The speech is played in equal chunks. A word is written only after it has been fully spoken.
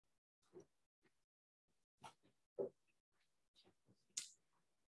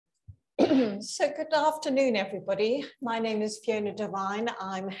So good afternoon, everybody. My name is Fiona Devine.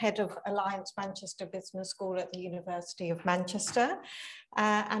 I'm head of Alliance Manchester Business School at the University of Manchester.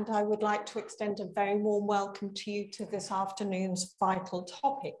 And I would like to extend a very warm welcome to you to this afternoon's Vital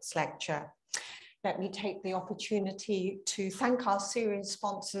Topics lecture. Let me take the opportunity to thank our series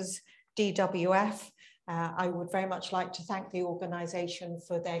sponsors, DWF. I would very much like to thank the organisation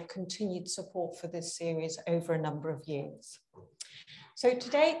for their continued support for this series over a number of years. So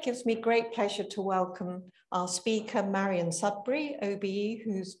today it gives me great pleasure to welcome our speaker, Marian Sudbury OBE,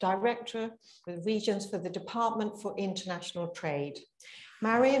 who's Director with Regions for the Department for International Trade.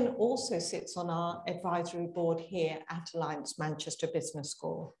 Marian also sits on our advisory board here at Alliance Manchester Business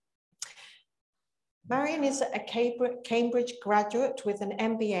School. Marian is a Cambridge graduate with an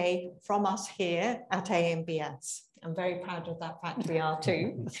MBA from us here at AMBS. I'm very proud of that fact, we are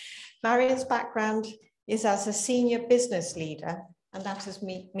too. Marian's background is as a senior business leader, and that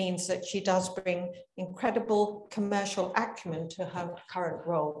means that she does bring incredible commercial acumen to her current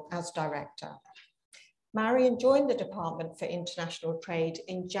role as director. Marian joined the Department for International Trade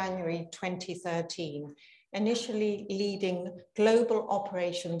in January 2013, initially leading global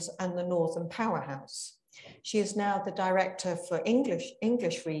operations and the Northern Powerhouse. She is now the Director for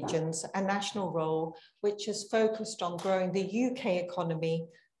English regions, a national role which is focused on growing the UK economy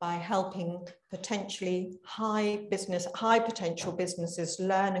by helping potentially high potential businesses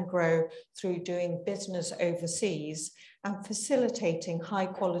learn and grow through doing business overseas, and facilitating high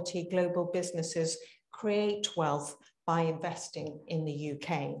quality global businesses create wealth by investing in the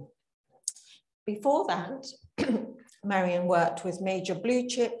UK. Before that, Marian worked with major blue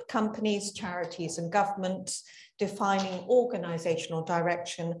chip companies, charities and governments, defining organisational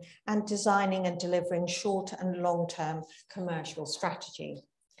direction and designing and delivering short and long-term commercial strategy.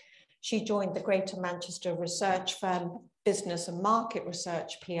 She joined the Greater Manchester research firm Business and Market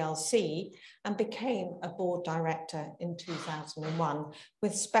Research PLC and became a board director in 2001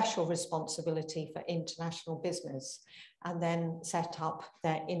 with special responsibility for international business, and then set up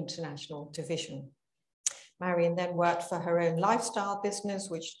their international division. Marian then worked for her own lifestyle business,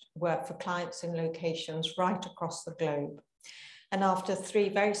 which worked for clients in locations right across the globe. And after 3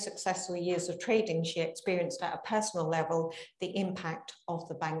 very successful years of trading, she experienced at a personal level the impact of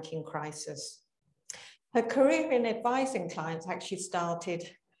the banking crisis. Her career in advising clients actually started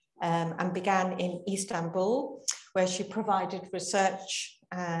and began in Istanbul, where she provided research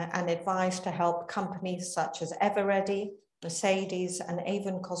and advice to help companies such as Eveready, Mercedes and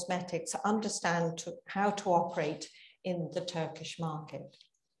Avon Cosmetics understand how to operate in the Turkish market.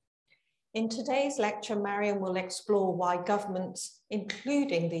 In today's lecture, Marian will explore why governments,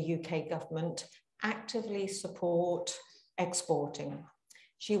 including the UK government, actively support exporting.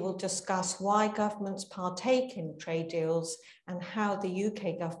 She will discuss why governments partake in trade deals and how the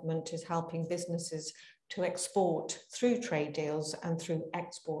UK government is helping businesses to export through trade deals and through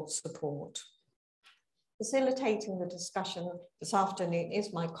export support. Facilitating the discussion this afternoon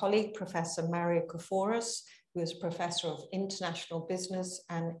is my colleague, Professor Marian Kafouros, who is Professor of International Business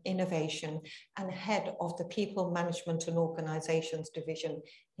and Innovation and Head of the People Management and Organisations Division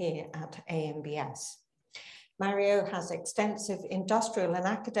here at AMBS. Mario has extensive industrial and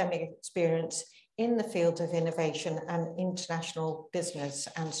academic experience in the field of innovation and international business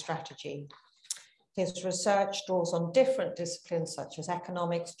and strategy. His research draws on different disciplines such as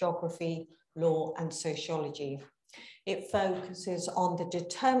economics, geography, law and sociology. It focuses on the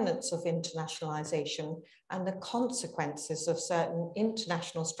determinants of internationalization and the consequences of certain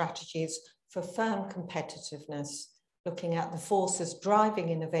international strategies for firm competitiveness, looking at the forces driving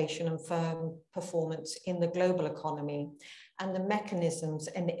innovation and firm performance in the global economy, and the mechanisms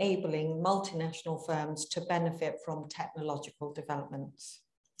enabling multinational firms to benefit from technological developments.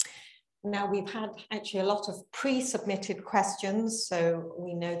 Now, we've had actually a lot of pre-submitted questions, so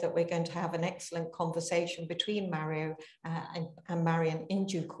we know that we're going to have an excellent conversation between Mario and Marian in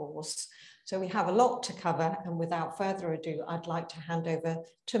due course. So we have a lot to cover, and without further ado, I'd like to hand over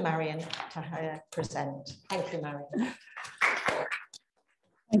to Marian to present. Thank you, Marian.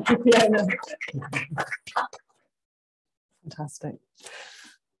 Thank you, Fiona. Fantastic.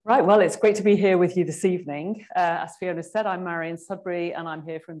 Right, well, it's great to be here with you this evening. As Fiona said, I'm Marian Sudbury, and I'm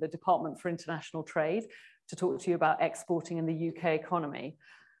here from the Department for International Trade to talk to you about exporting in the UK economy.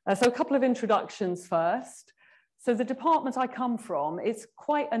 So a couple of introductions first. So the department I come from is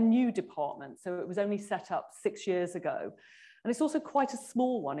quite a new department, so it was only set up 6 years ago. And it's also quite a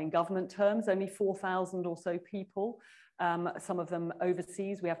small one in government terms, only 4,000 or so people, some of them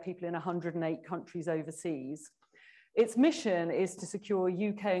overseas. We have people in 108 countries overseas. Its mission is to secure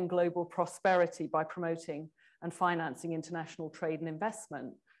UK and global prosperity by promoting and financing international trade and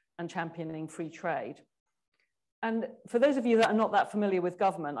investment, and championing free trade. And for those of you that are not that familiar with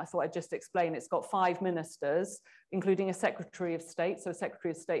government, I thought I'd just explain. It's got 5 ministers, including a Secretary of State. So a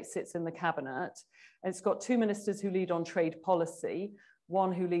Secretary of State sits in the cabinet. And it's got 2 ministers who lead on trade policy,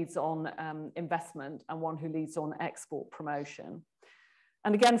 one who leads on investment and one who leads on export promotion.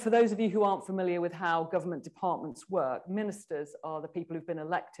 And again, for those of you who aren't familiar with how government departments work, ministers are the people who've been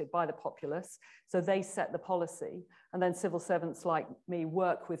elected by the populace, so they set the policy, and then civil servants like me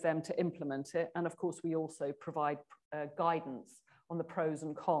work with them to implement it. And of course, we also provide guidance on the pros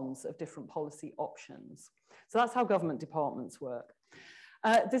and cons of different policy options. So that's how government departments work.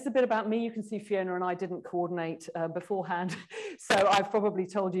 This is a bit about me. You can see Fiona and I didn't coordinate beforehand. So I've probably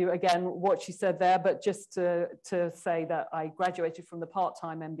told you again what she said there, but just to say that I graduated from the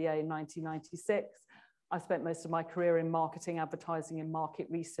part-time MBA in 1996. I spent most of my career in marketing, advertising and market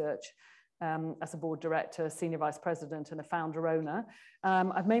research as a board director, senior vice president and a founder owner.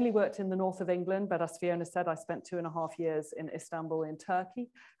 I've mainly worked in the north of England, but as Fiona said, I spent 2.5 years in Istanbul in Turkey,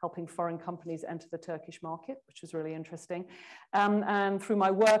 helping foreign companies enter the Turkish market, which was really interesting. And through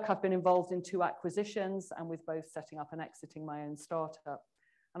my work, I've been involved in 2 acquisitions and with both setting up and exiting my own startup.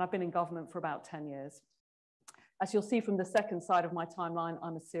 And I've been in government for about 10 years. As you'll see from the second side of my timeline,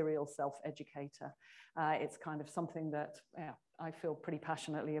 I'm a serial self-educator. It's kind of something that I feel pretty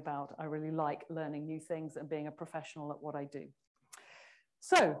passionately about. I really like learning new things and being a professional at what I do.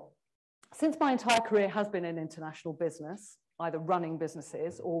 So, since my entire career has been in international business, either running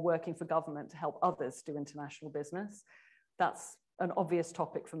businesses or working for government to help others do international business, that's an obvious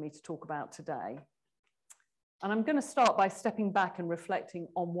topic for me to talk about today. And I'm going to start by stepping back and reflecting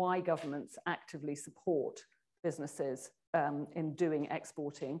on why governments actively support businesses in doing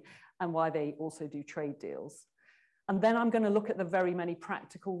exporting and why they also do trade deals. And then I'm going to look at the very many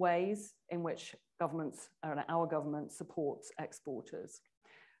practical ways in which governments, or our government, supports exporters.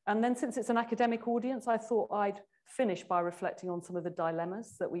 And then, since it's an academic audience, I thought I'd finish by reflecting on some of the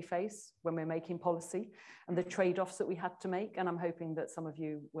dilemmas that we face when we're making policy and the trade-offs that we had to make. And I'm hoping that some of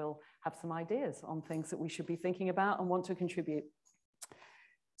you will have some ideas on things that we should be thinking about and want to contribute.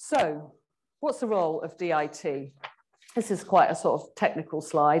 So, what's the role of DIT? This is quite a sort of technical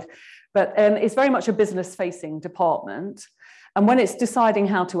slide, but it's very much a business-facing department. And when it's deciding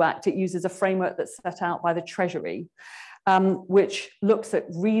how to act, it uses a framework that's set out by the Treasury, which looks at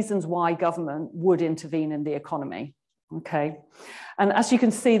reasons why government would intervene in the economy. Okay, and as you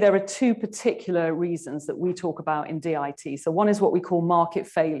can see, there are 2 particular reasons that we talk about in DIT. So one is what we call market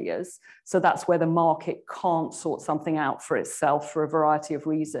failures. So that's where the market can't sort something out for itself for a variety of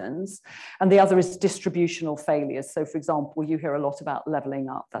reasons. And the other is distributional failures. So for example, you hear a lot about leveling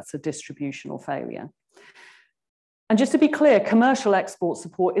up. That's a distributional failure. And just to be clear, commercial export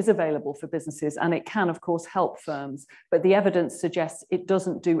support is available for businesses and it can, of course, help firms. But the evidence suggests it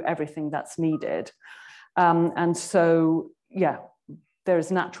doesn't do everything that's needed. And so, yeah, there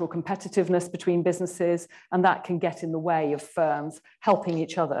is natural competitiveness between businesses, and that can get in the way of firms helping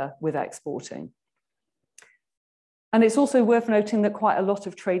each other with exporting. And it's also worth noting that quite a lot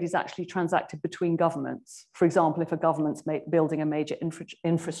of trade is actually transacted between governments. For example, if a government's building a major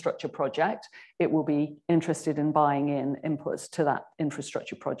infrastructure project, it will be interested in buying in inputs to that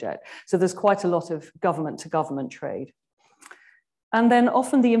infrastructure project. So there's quite a lot of government-to-government trade. And then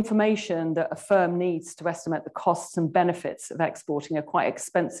often the information that a firm needs to estimate the costs and benefits of exporting are quite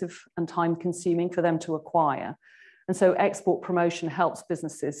expensive and time-consuming for them to acquire. And so export promotion helps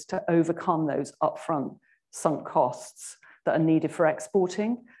businesses to overcome those upfront sunk costs that are needed for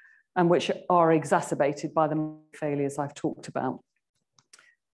exporting and which are exacerbated by the failures I've talked about.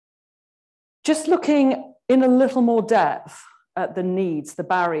 Just looking in a little more depth at the needs, the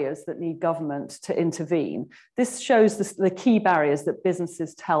barriers that need government to intervene. This shows the key barriers that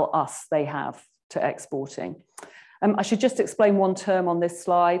businesses tell us they have to exporting. I should just explain one term on this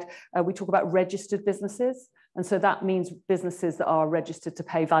slide. We talk about registered businesses. And so that means businesses that are registered to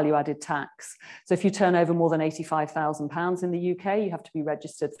pay value-added tax. So if you turn over more than £85,000 in the UK, you have to be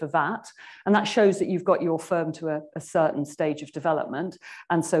registered for VAT. And that shows that you've got your firm to a certain stage of development.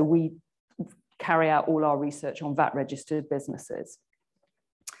 And so we carry out all our research on VAT-registered businesses.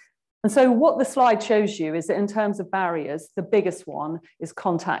 And so what the slide shows you is that in terms of barriers, the biggest one is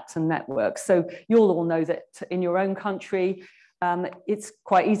contacts and networks. So you'll all know that in your own country, it's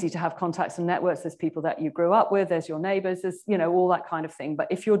quite easy to have contacts and networks. There's people that you grew up with, there's your neighbors, there's, you know, all that kind of thing. But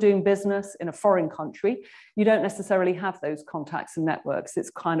if you're doing business in a foreign country, you don't necessarily have those contacts and networks.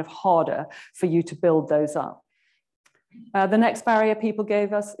 It's kind of harder for you to build those up. The next barrier people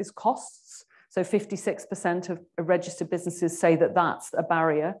gave us is costs. So 56% of registered businesses say that that's a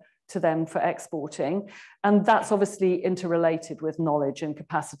barrier to them for exporting. And that's obviously interrelated with knowledge and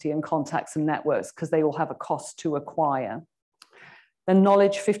capacity and contacts and networks, because they all have a cost to acquire. Then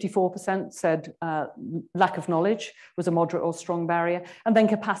knowledge, 54% said lack of knowledge was a moderate or strong barrier. And then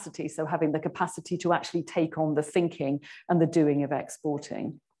capacity, so having the capacity to actually take on the thinking and the doing of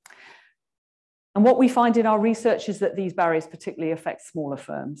exporting. And what we find in our research is that these barriers particularly affect smaller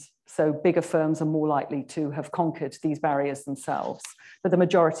firms. So bigger firms are more likely to have conquered these barriers themselves. But the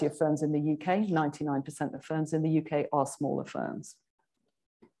majority of firms in the UK, 99% of firms in the UK, are smaller firms.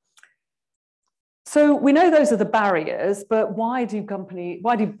 So we know those are the barriers, but why do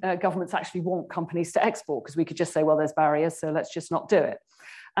governments actually want companies to export? Because we could just say, well, there's barriers, so let's just not do it.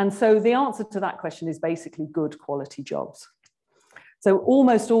 And so the answer to that question is basically good quality jobs. So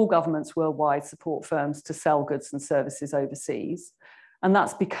almost all governments worldwide support firms to sell goods and services overseas. And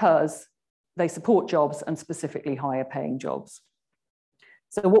that's because they support jobs and specifically higher paying jobs.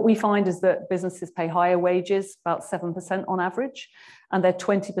 So what we find is that businesses pay higher wages, about 7% on average, and they're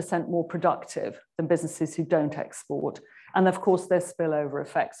 20% more productive than businesses who don't export. And of course, there's spillover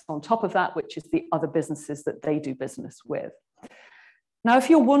effects on top of that, which is the other businesses that they do business with. Now, if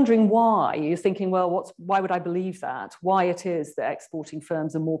you're wondering why, you're thinking, well, why would I believe that? Why it is that exporting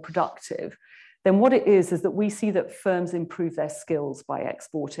firms are more productive? Then what it is that we see that firms improve their skills by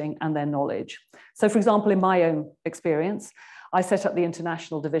exporting and their knowledge. So for example, in my own experience, I set up the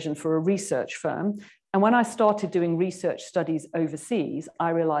international division for a research firm. And when I started doing research studies overseas, I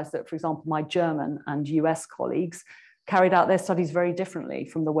realized that, for example, my German and US colleagues carried out their studies very differently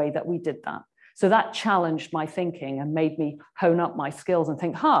from the way that we did that. So that challenged my thinking and made me hone up my skills and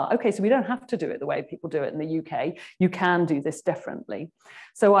think, okay, so we don't have to do it the way people do it in the UK. You can do this differently.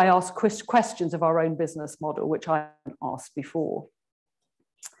 So I asked questions of our own business model, which I hadn't asked before.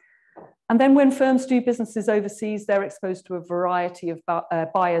 And then when firms do businesses overseas, they're exposed to a variety of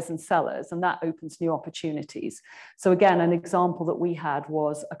buyers and sellers, and that opens new opportunities. So again, an example that we had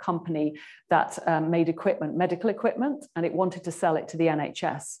was a company that made equipment, medical equipment, and it wanted to sell it to the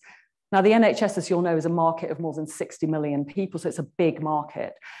NHS. Now, the NHS, as you'll know, is a market of more than 60 million people, so it's a big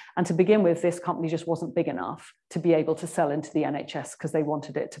market. And to begin with, this company just wasn't big enough to be able to sell into the NHS because they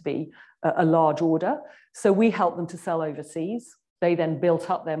wanted it to be a large order. So we helped them to sell overseas. They then built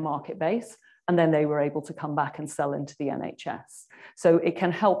up their market base, and then they were able to come back and sell into the NHS. So it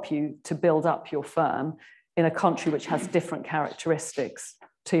can help you to build up your firm in a country which has different characteristics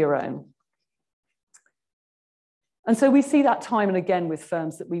to your own. And so we see that time and again with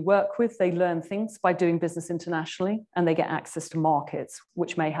firms that we work with. They learn things by doing business internationally, and they get access to markets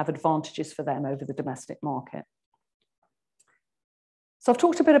which may have advantages for them over the domestic market. So I've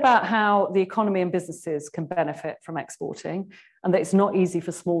talked a bit about how the economy and businesses can benefit from exporting, and that it's not easy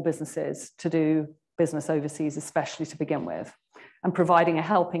for small businesses to do business overseas, especially to begin with. And providing a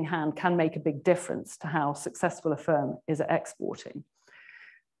helping hand can make a big difference to how successful a firm is at exporting.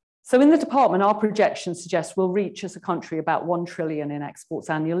 So in the department, our projections suggest we'll reach as a country about 1 trillion in exports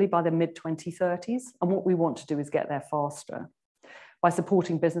annually by the mid-2030s. And what we want to do is get there faster by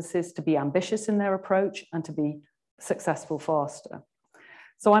supporting businesses to be ambitious in their approach and to be successful faster.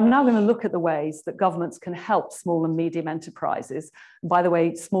 So I'm now going to look at the ways that governments can help small and medium enterprises. By the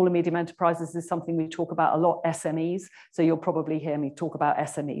way, small and medium enterprises is something we talk about a lot, SMEs. So you'll probably hear me talk about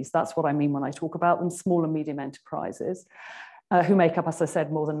SMEs. That's what I mean when I talk about them, small and medium enterprises. Who make up, as I said,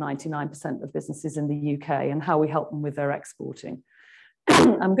 more than 99% of businesses in the UK, and how we help them with their exporting.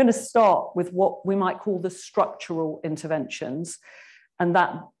 I'm going to start with what we might call the structural interventions. And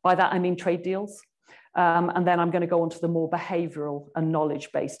by that, I mean trade deals. And then I'm going to go on to the more behavioural and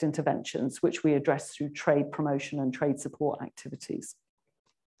knowledge-based interventions, which we address through trade promotion and trade support activities.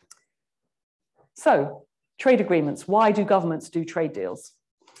 So, trade agreements. Why do governments do trade deals?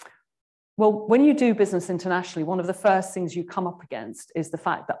 Well, when you do business internationally, one of the first things you come up against is the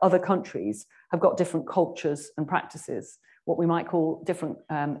fact that other countries have got different cultures and practices, what we might call different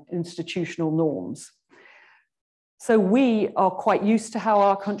institutional norms. So we are quite used to how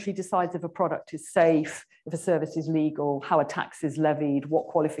our country decides if a product is safe, if a service is legal, how a tax is levied, what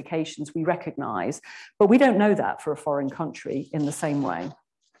qualifications we recognise, but we don't know that for a foreign country in the same way.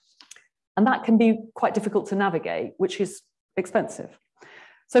 And that can be quite difficult to navigate, which is expensive.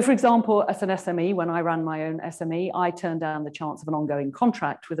 So for example, as an SME, when I ran my own SME, I turned down the chance of an ongoing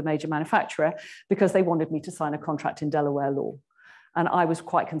contract with a major manufacturer because they wanted me to sign a contract in Delaware law. And I was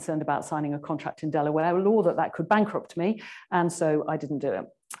quite concerned about signing a contract in Delaware law that could bankrupt me. And so I didn't do it.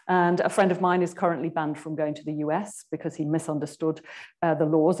 And a friend of mine is currently banned from going to the US because he misunderstood the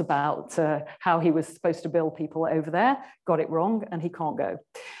laws about how he was supposed to bill people over there, got it wrong, and he can't go.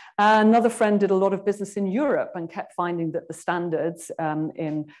 Another friend did a lot of business in Europe and kept finding that the standards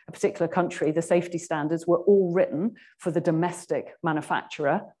in a particular country, the safety standards, were all written for the domestic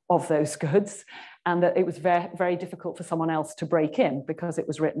manufacturer of those goods, and that it was very, very difficult for someone else to break in because it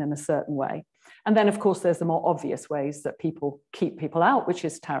was written in a certain way. And then, of course, there's the more obvious ways that people keep people out, which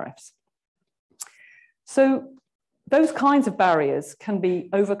is tariffs. So those kinds of barriers can be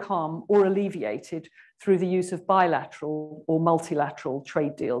overcome or alleviated through the use of bilateral or multilateral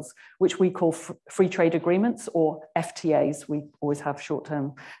trade deals, which we call free trade agreements, or FTAs. We always have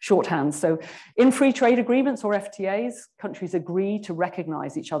shorthands. So in free trade agreements or FTAs, countries agree to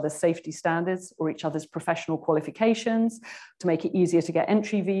recognize each other's safety standards or each other's professional qualifications, to make it easier to get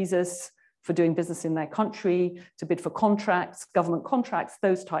entry visas for doing business in their country, to bid for contracts, government contracts,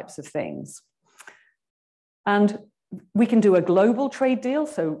 those types of things. And we can do a global trade deal,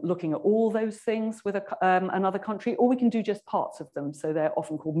 so looking at all those things with another country, or we can do just parts of them. So they're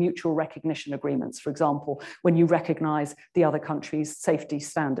often called mutual recognition agreements, for example, when you recognize the other country's safety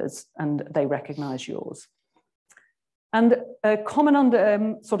standards and they recognize yours. And a common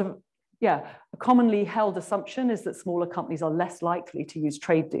a commonly held assumption is that smaller companies are less likely to use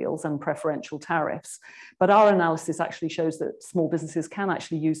trade deals and preferential tariffs. But our analysis actually shows that small businesses can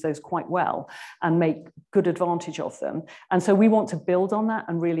actually use those quite well and make good advantage of them. And so we want to build on that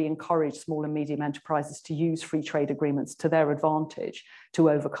and really encourage small and medium enterprises to use free trade agreements to their advantage to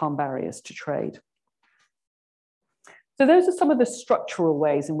overcome barriers to trade. So those are some of the structural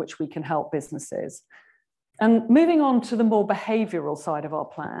ways in which we can help businesses. And moving on to the more behavioural side of our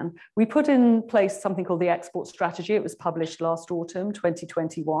plan, we put in place something called the export strategy. It was published last autumn,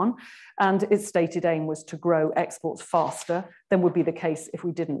 2021, and its stated aim was to grow exports faster than would be the case if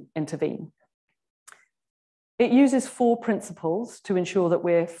we didn't intervene. It uses 4 principles to ensure that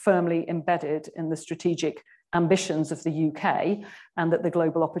we're firmly embedded in the strategic ambitions of the UK and that the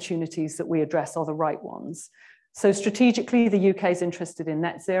global opportunities that we address are the right ones. So strategically, the UK is interested in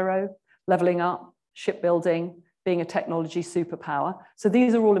net zero, levelling up, shipbuilding, being a technology superpower. So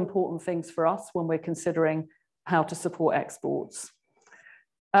these are all important things for us when we're considering how to support exports.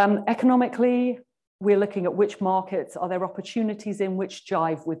 Economically, we're looking at which markets are there opportunities in which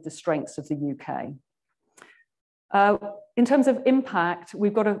jive with the strengths of the UK. In terms of impact,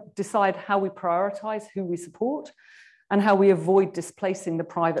 we've got to decide how we prioritize who we support and how we avoid displacing the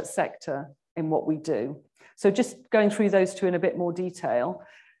private sector in what we do. So just going through those 2 in a bit more detail.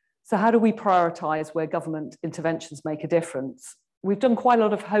 So how do we prioritize where government interventions make a difference? We've done quite a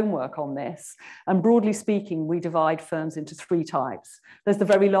lot of homework on this, and broadly speaking, we divide firms into 3 types. There's the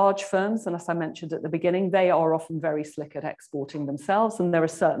very large firms, and as I mentioned at the beginning, they are often very slick at exporting themselves, and there are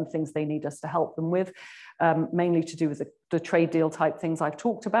certain things they need us to help them with, mainly to do with the trade deal type things I've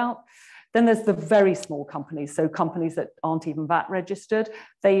talked about. Then there's the very small companies, so companies that aren't even VAT registered.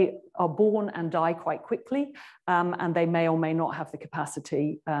 They are born and die quite quickly, and they may or may not have the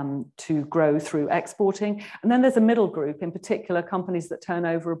capacity to grow through exporting. And then there's a middle group, in particular companies that turn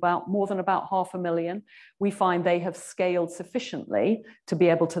over more than about 500,000. We find they have scaled sufficiently to be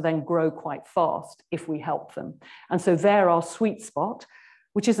able to then grow quite fast if we help them. And so they're our sweet spot,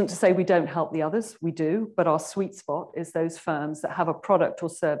 which isn't to say we don't help the others, we do, but our sweet spot is those firms that have a product or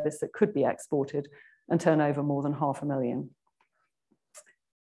service that could be exported and turn over more than 500,000.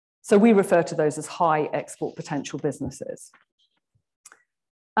 So we refer to those as high export potential businesses.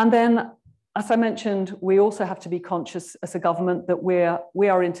 And then, as I mentioned, we also have to be conscious as a government that we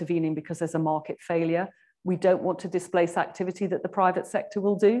are intervening because there's a market failure. We don't want to displace activity that the private sector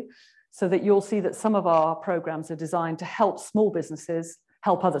will do, so that you'll see that some of our programs are designed to help small businesses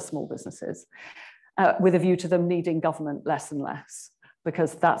help other small businesses, with a view to them needing government less and less,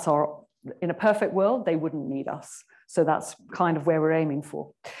 because that's in a perfect world, they wouldn't need us. So that's kind of where we're aiming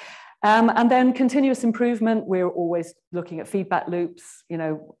for. And then continuous improvement, we're always looking at feedback loops,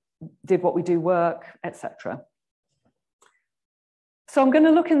 did what we do work, etc. So I'm going to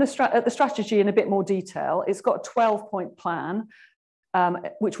look at the strategy in a bit more detail. It's got a 12-point plan,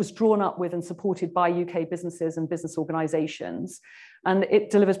 which was drawn up with and supported by UK businesses and business organisations. And it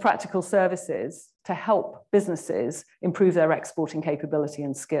delivers practical services to help businesses improve their exporting capability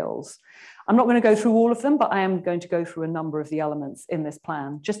and skills. I'm not going to go through all of them, but I am going to go through a number of the elements in this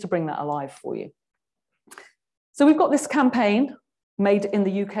plan, just to bring that alive for you. So we've got this campaign, made in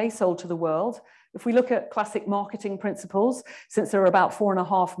the UK, sold to the world. If we look at classic marketing principles, since there are about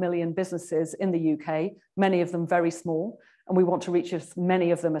 4.5 million businesses in the UK, many of them very small, and we want to reach as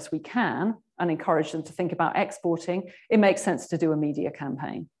many of them as we can and encourage them to think about exporting, it makes sense to do a media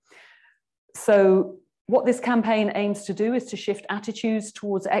campaign. So what this campaign aims to do is to shift attitudes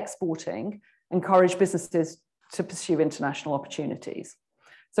towards exporting, encourage businesses to pursue international opportunities.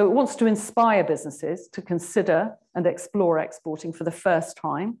 So it wants to inspire businesses to consider and explore exporting for the first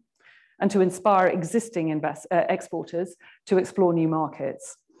time, and to inspire existing exporters to explore new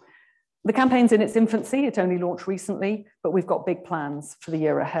markets. The campaign's in its infancy, it only launched recently, but we've got big plans for the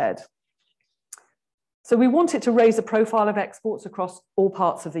year ahead. So we wanted to raise a profile of exports across all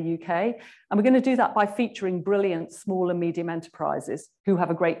parts of the UK, and we're going to do that by featuring brilliant small and medium enterprises who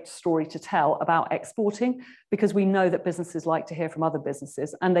have a great story to tell about exporting, because we know that businesses like to hear from other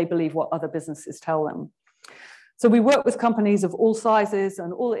businesses and they believe what other businesses tell them. So we work with companies of all sizes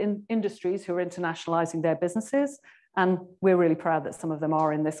and all industries who are internationalizing their businesses, and we're really proud that some of them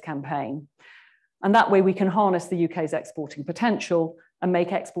are in this campaign. And that way we can harness the UK's exporting potential and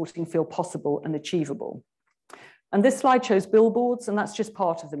make exporting feel possible and achievable. And this slide shows billboards, and that's just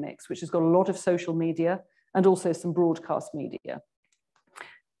part of the mix, which has got a lot of social media and also some broadcast media.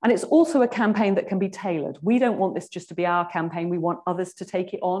 And it's also a campaign that can be tailored. We don't want this just to be our campaign. We want others to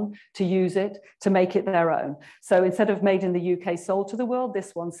take it on, to use it, to make it their own. So instead of made in the UK, sold to the world,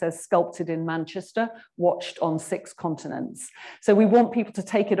 this one says sculpted in Manchester, watched on 6 continents. So we want people to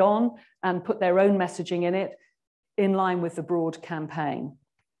take it on and put their own messaging in it, in line with the broad campaign.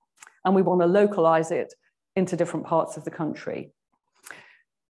 And we want to localize it into different parts of the country.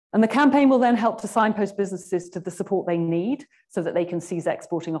 And the campaign will then help to signpost businesses to the support they need so that they can seize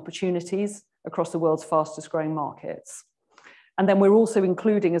exporting opportunities across the world's fastest growing markets. And then we're also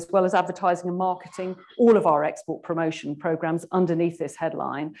including, as well as advertising and marketing, all of our export promotion programs underneath this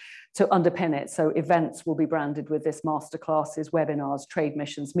headline to underpin it. So events will be branded with this: masterclasses, webinars, trade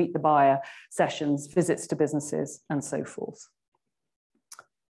missions, meet the buyer sessions, visits to businesses, and so forth.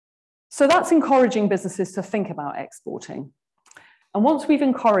 So that's encouraging businesses to think about exporting. And once we've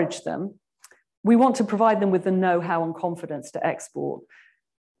encouraged them, we want to provide them with the know-how and confidence to export.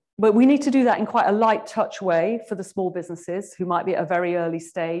 But we need to do that in quite a light touch way for the small businesses who might be at a very early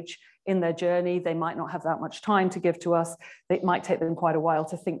stage in their journey. They might not have that much time to give to us. It might take them quite a while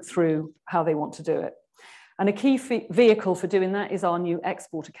to think through how they want to do it. And a key vehicle for doing that is our new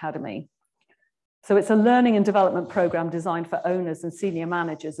Export Academy. So it's a learning and development program designed for owners and senior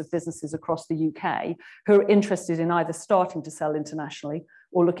managers of businesses across the UK who are interested in either starting to sell internationally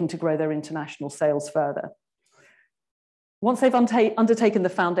or looking to grow their international sales further. Once they've undertaken the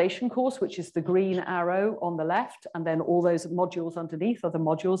foundation course, which is the green arrow on the left, and then all those modules underneath are the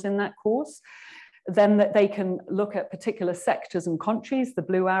modules in that course, then they can look at particular sectors and countries, the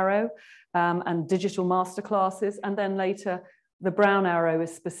blue arrow, and digital masterclasses, and then later the brown arrow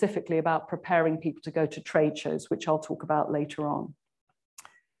is specifically about preparing people to go to trade shows, which I'll talk about later on.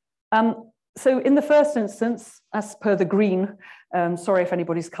 So in the first instance, as per the green, sorry if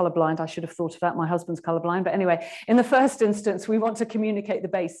anybody's colorblind, I should have thought of that, my husband's colorblind, but anyway, in the first instance, we want to communicate the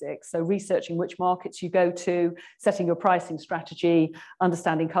basics. So researching which markets you go to, setting your pricing strategy,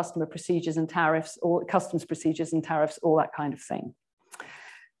 understanding customer procedures and tariffs, or customs procedures and tariffs, all that kind of thing.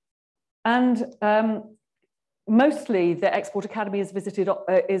 And mostly the Export Academy is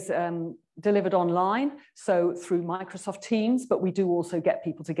delivered online, so through Microsoft Teams, but we do also get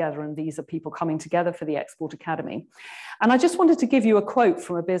people together, and these are people coming together for the Export Academy. And I just wanted to give you a quote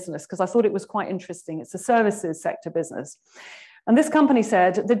from a business because I thought it was quite interesting. It's a services sector business. And this company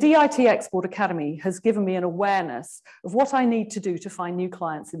said, "The DIT Export Academy has given me an awareness of what I need to do to find new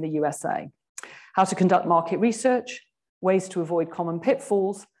clients in the USA, how to conduct market research, ways to avoid common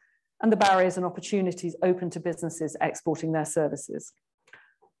pitfalls, and the barriers and opportunities open to businesses exporting their services.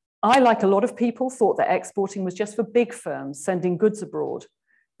 I, like a lot of people, thought that exporting was just for big firms sending goods abroad,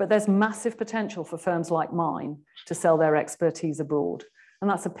 but there's massive potential for firms like mine to sell their expertise abroad." And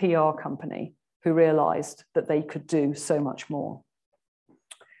that's a PR company who realized that they could do so much more.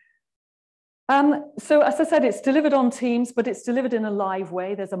 So as I said, it's delivered on Teams, but it's delivered in a live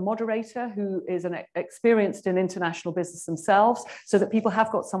way. There's a moderator who is experienced in international business themselves, so that people have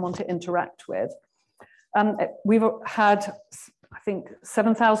got someone to interact with. We've had, I think,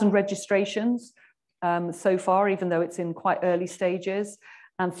 7,000 registrations so far, even though it's in quite early stages,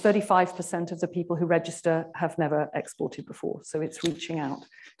 and 35% of the people who register have never exported before. So it's reaching out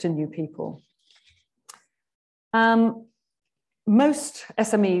to new people. Most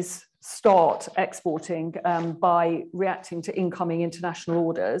SMEs start exporting by reacting to incoming international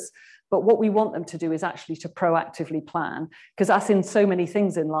orders. But what we want them to do is actually to proactively plan, because as in so many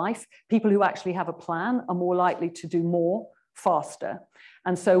things in life, people who actually have a plan are more likely to do more faster.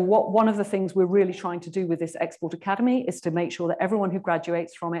 And so one of the things we're really trying to do with this Export Academy is to make sure that everyone who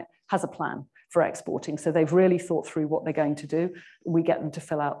graduates from it has a plan for exporting. So they've really thought through what they're going to do. We get them to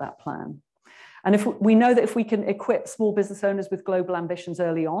fill out that plan. And if we know that if we can equip small business owners with global ambitions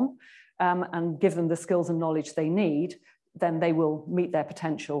early on and give them the skills and knowledge they need, then they will meet their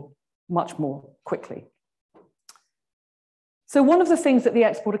potential much more quickly. So one of the things that the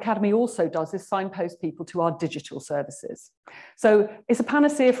Export Academy also does is signpost people to our digital services. So it's a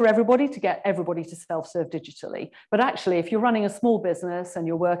panacea for everybody to get everybody to self-serve digitally. But actually, if you're running a small business and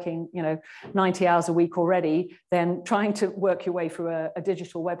you're working, 90 hours a week already, then trying to work your way through a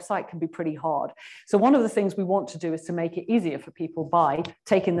digital website can be pretty hard. So one of the things we want to do is to make it easier for people by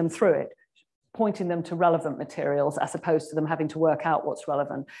taking them through it, pointing them to relevant materials as opposed to them having to work out what's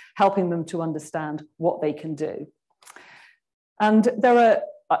relevant, helping them to understand what they can do. And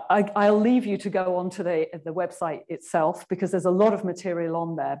I'll leave you to go onto the website itself because there's a lot of material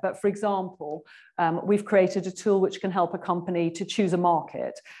on there. But for example, we've created a tool which can help a company to choose a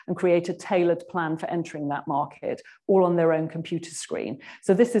market and create a tailored plan for entering that market, all on their own computer screen.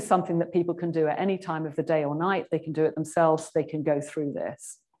 So this is something that people can do at any time of the day or night. They can do it themselves. They can go through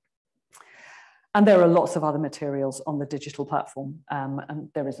this. And there are lots of other materials on the digital platform, and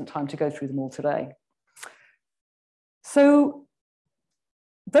there isn't time to go through them all today. So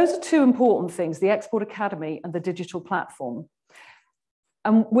those are two important things, the Export Academy and the digital platform.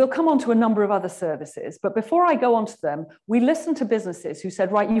 And we'll come on to a number of other services, but before I go on to them, we listened to businesses who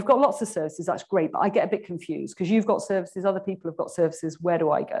said, right, you've got lots of services, that's great, but I get a bit confused because you've got services, other people have got services, where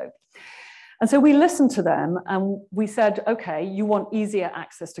do I go? And so we listened to them and we said, okay, you want easier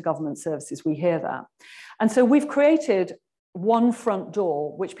access to government services, we hear that. And so we've created one front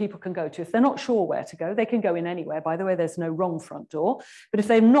door which people can go to. If they're not sure where to go, they can go in anywhere. By the way, there's no wrong front door. But if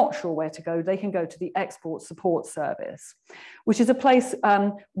they're not sure where to go, they can go to the Export Support Service, which is a place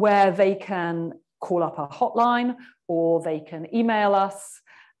where they can call up our hotline or they can email us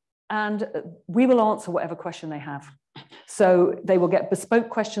and we will answer whatever question they have. So they will get bespoke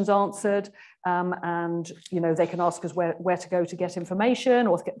questions answered and they can ask us where to go to get information,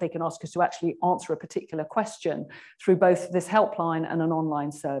 or they can ask us to actually answer a particular question through both this helpline and an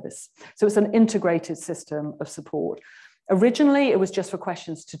online service. So it's an integrated system of support. Originally, it was just for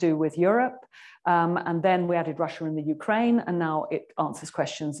questions to do with Europe, and then we added Russia and the Ukraine, and now it answers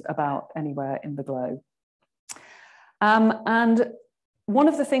questions about anywhere in the globe. And one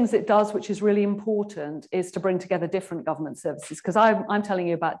of the things it does, which is really important, is to bring together different government services, because I'm telling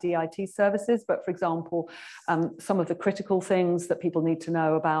you about DIT services, but for example, some of the critical things that people need to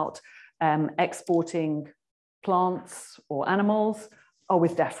know about exporting plants or animals are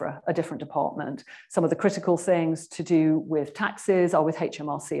with DEFRA, a different department. Some of the critical things to do with taxes are with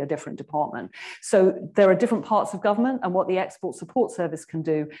HMRC, a different department. So there are different parts of government, and what the Export Support Service can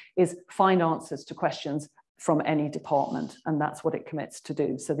do is find answers to questions from any department, and that's what it commits to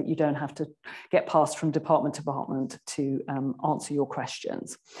do, so that you don't have to get passed from department to department to answer your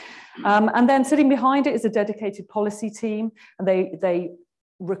questions. And then sitting behind it is a dedicated policy team, and they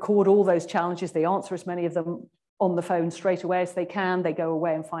record all those challenges. They answer as many of them on the phone straight away as they can. They go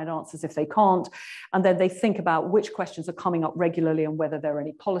away and find answers if they can't, and then they think about which questions are coming up regularly and whether there are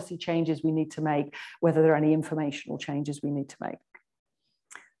any policy changes we need to make, whether there are any informational changes we need to make.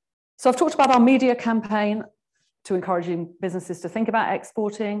 So I've talked about our media campaign to encouraging businesses to think about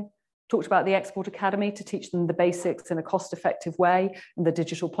exporting, talked about the Export Academy to teach them the basics in a cost-effective way, and the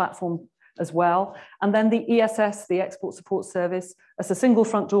digital platform as well. And then the ESS, the Export Support Service, as a single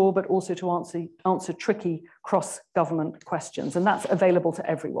front door, but also to answer tricky cross-government questions. And that's available to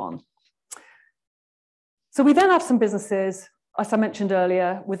everyone. So we then have some businesses, as I mentioned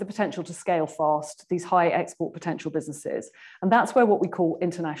earlier, with the potential to scale fast, these high export potential businesses. And that's where what we call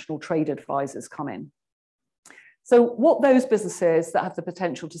international trade advisors come in. So what those businesses that have the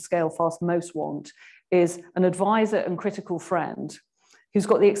potential to scale fast most want is an advisor and critical friend who's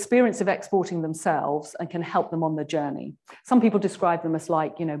got the experience of exporting themselves and can help them on the journey. Some people describe them as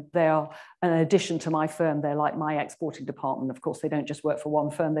like, they are an addition to my firm. They're like my exporting department. Of course, they don't just work for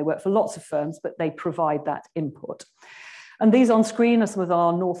one firm, they work for lots of firms, but they provide that input. And these on screen are some of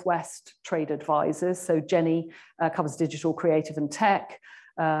our Northwest trade advisors. So Jenny covers digital, creative and tech.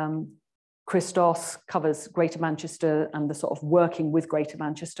 Christos covers Greater Manchester and the sort of working with Greater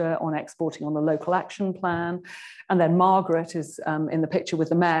Manchester on exporting on the local action plan. And then Margaret is in the picture with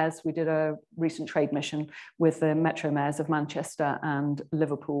the mayors. We did a recent trade mission with the Metro mayors of Manchester and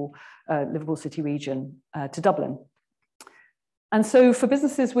Liverpool City region to Dublin. And so for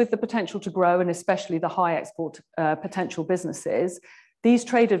businesses with the potential to grow, and especially the high export potential businesses, these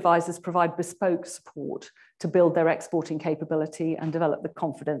trade advisors provide bespoke support to build their exporting capability and develop the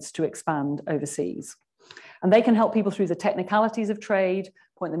confidence to expand overseas. And they can help people through the technicalities of trade,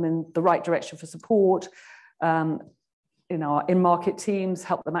 point them in the right direction for support, in our in-market teams,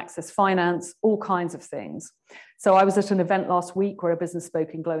 help them access finance, all kinds of things. So I was at an event last week where a business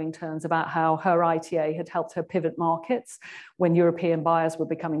spoke in glowing terms about how her ITA had helped her pivot markets when European buyers were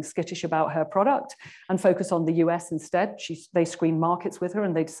becoming skittish about her product and focus on the US instead. They screened markets with her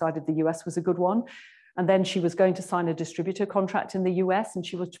and they decided the US was a good one. And then she was going to sign a distributor contract in the US and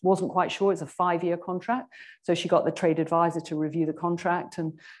she wasn't quite sure. It's a 5-year contract. So she got the trade advisor to review the contract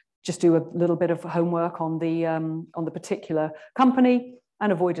and just do a little bit of homework on the particular company,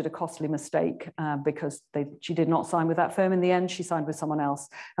 and avoided a costly mistake because she did not sign with that firm in the end. She signed with someone else,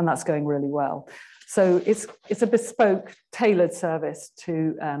 and that's going really well. So it's a bespoke, tailored service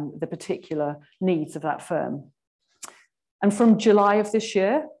to the particular needs of that firm. And from July of this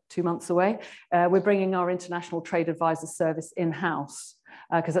year, 2 months away, we're bringing our international trade advisor service in-house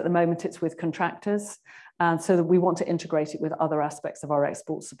because at the moment it's with contractors. And so that we want to integrate it with other aspects of our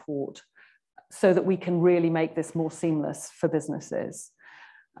export support so that we can really make this more seamless for businesses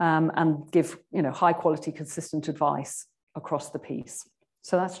and give high quality, consistent advice across the piece.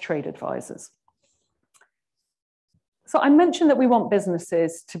 So that's trade advisors. So I mentioned that we want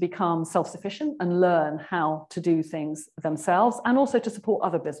businesses to become self-sufficient and learn how to do things themselves and also to support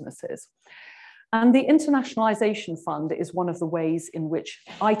other businesses. And the Internationalization Fund is one of the ways in which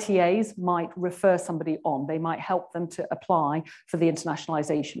ITAs might refer somebody on. They might help them to apply for the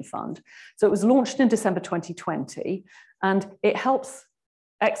Internationalization Fund. So it was launched in December 2020, and it helps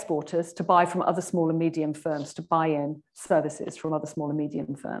exporters to buy from other small and medium firms, to buy in services from other small and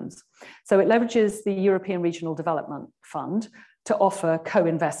medium firms. So it leverages the European Regional Development Fund to offer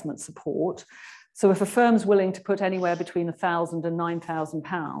co-investment support. So if a firm's willing to put anywhere between £1,000 and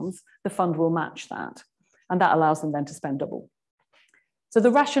 £9,000, the fund will match that. And that allows them then to spend double. So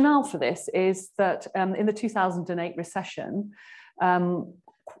the rationale for this is that in the 2008 recession,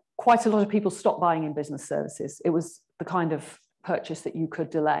 quite a lot of people stopped buying in business services. It was the kind of purchase that you could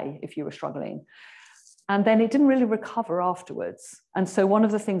delay if you were struggling. And then it didn't really recover afterwards. And so one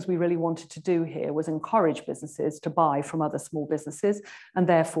of the things we really wanted to do here was encourage businesses to buy from other small businesses. And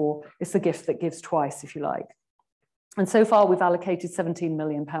therefore, it's the gift that gives twice, if you like. And so far, we've allocated £17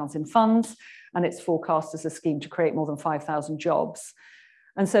 million in funds, and it's forecast as a scheme to create more than 5,000 jobs.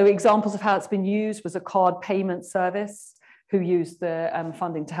 And so examples of how it's been used was a card payment service who used the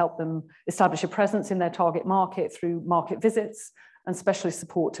funding to help them establish a presence in their target market through market visits and specialist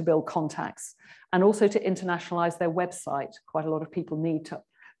support to build contacts, and also to internationalize their website. Quite a lot of people need to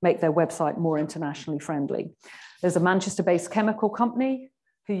make their website more internationally friendly. There's a Manchester-based chemical company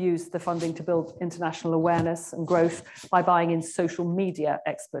who used the funding to build international awareness and growth by buying in social media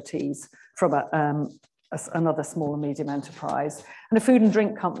expertise from another small and medium enterprise, and a food and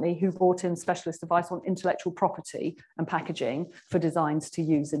drink company who brought in specialist advice on intellectual property and packaging for designs to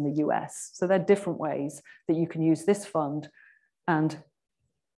use in the US. So there are different ways that you can use this fund and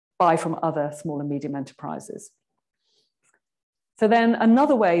buy from other small and medium enterprises. So then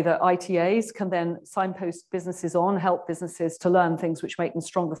another way that ITAs can then signpost businesses on, help businesses to learn things which make them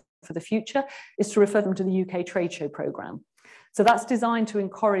stronger for the future, is to refer them to the UK trade show programme. So that's designed to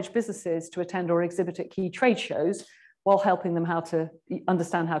encourage businesses to attend or exhibit at key trade shows while helping them how to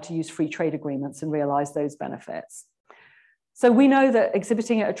understand how to use free trade agreements and realise those benefits. So we know that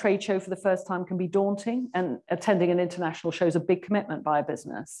exhibiting at a trade show for the first time can be daunting, and attending an international show is a big commitment by a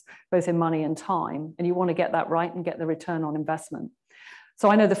business, both in money and time, and you want to get that right and get the return on investment.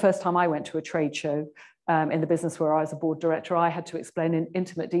 So I know the first time I went to a trade show in the business where I was a board director, I had to explain in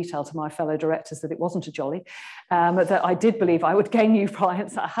intimate detail to my fellow directors that it wasn't a jolly, that I did believe I would gain new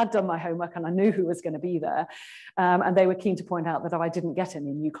clients, that I had done my homework and I knew who was going to be there. And they were keen to point out that if I didn't get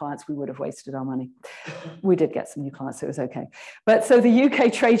any new clients, we would have wasted our money. We did get some new clients, so it was okay. But so the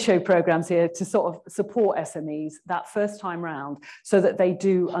UK trade show program's here to sort of support SMEs that first time round so that they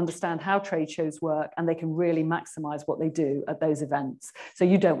do understand how trade shows work and they can really maximize what they do at those events. So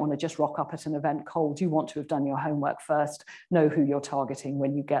you don't want to just rock up at an event cold. You want to have done your homework first, know who you're targeting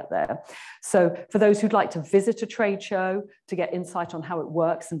when you get there. So for those who'd like to visit a trade show to get insight on how it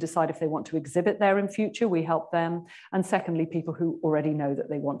works and decide if they want to exhibit there in future, we help them. And secondly, people who already know that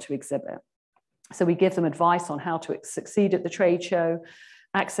they want to exhibit. So we give them advice on how to succeed at the trade show,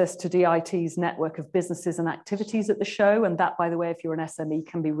 access to DIT's network of businesses and activities at the show. And that, by the way, if you're an SME,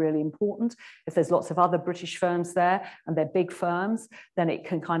 can be really important. If there's lots of other British firms there and they're big firms, then it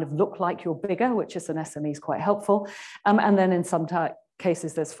can kind of look like you're bigger, which as an SME is quite helpful. And then in some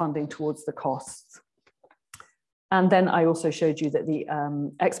cases, there's funding towards the costs. And then I also showed you that the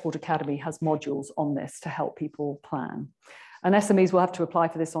Export Academy has modules on this to help people plan. And SMEs will have to apply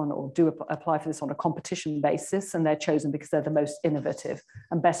for this on, or do apply for this on a competition basis, and they're chosen because they're the most innovative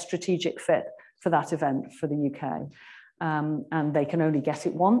and best strategic fit for that event for the UK. and they can only get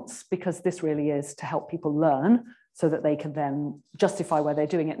it once, because this really is to help people learn so that they can then justify where they're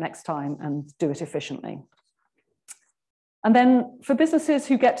doing it next time and do it efficiently. And then for businesses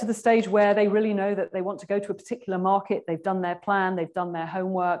who get to the stage where they really know that they want to go to a particular market, they've done their plan, they've done their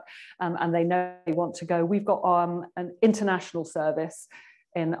homework, and they know they want to go, we've got an international service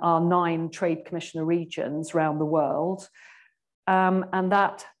in our 9 trade commissioner regions around the world. And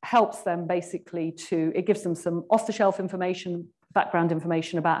that helps them basically it gives them some off-the-shelf information, background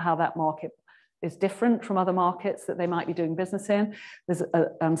information about how that market is different from other markets that they might be doing business in. There's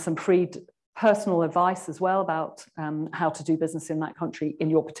some free personal advice as well about how to do business in that country in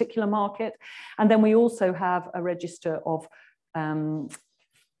your particular market. And then we also have a register of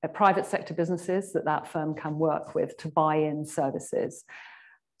private sector businesses that firm can work with to buy in services,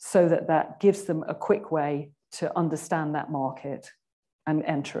 so that gives them a quick way to understand that market and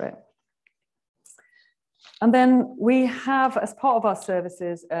enter it. And then we have, as part of our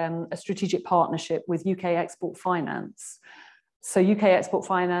services, a strategic partnership with UK Export Finance. So UK Export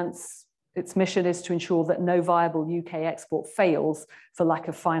Finance, its mission is to ensure that no viable UK export fails for lack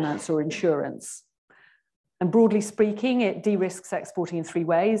of finance or insurance. And broadly speaking, it de-risks exporting in 3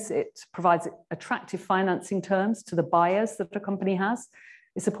 ways. It provides attractive financing terms to the buyers that a company has.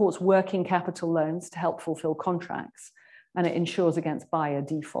 It supports working capital loans to help fulfill contracts, and it insures against buyer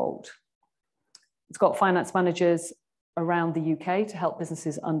default. It's got finance managers around the UK to help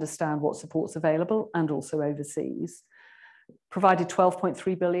businesses understand what support's available, and also overseas. Provided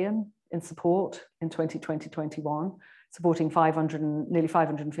 12.3 billion in support in 2020-21, supporting nearly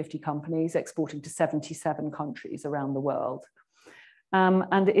 550 companies, exporting to 77 countries around the world.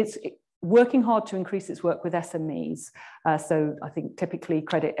 And it's working hard to increase its work with SMEs. So I think typically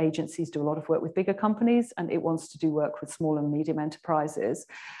credit agencies do a lot of work with bigger companies, and it wants to do work with small and medium enterprises.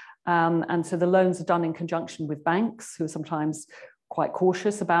 And so the loans are done in conjunction with banks, who are sometimes quite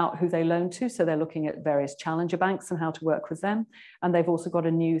cautious about who they loan to. So they're looking at various challenger banks and how to work with them. And they've also got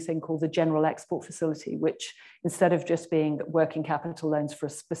a new thing called the General Export Facility, which instead of just being working capital loans for a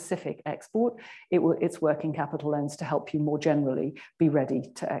specific export, it's working capital loans to help you more generally be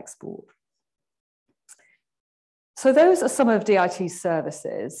ready to export. So those are some of DIT's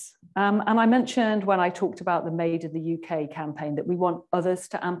services. And I mentioned when I talked about the Made in the UK campaign that we want others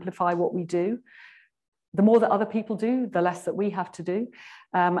to amplify what we do. The more that other people do, the less that we have to do,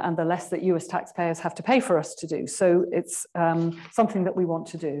 and the less that you as taxpayers have to pay for us to do. So it's something that we want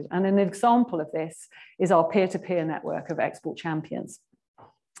to do. And an example of this is our peer-to-peer network of export champions.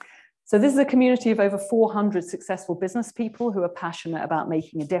 So this is a community of over 400 successful business people who are passionate about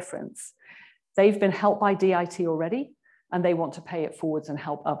making a difference. They've been helped by DIT already, and they want to pay it forwards and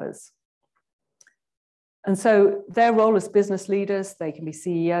help others. And so their role as business leaders, they can be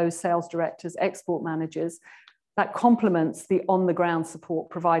CEOs, sales directors, export managers, that complements the on-the-ground support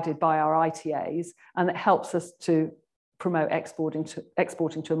provided by our ITAs, and it helps us to promote exporting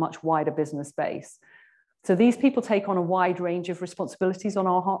to a much wider business base. So these people take on a wide range of responsibilities on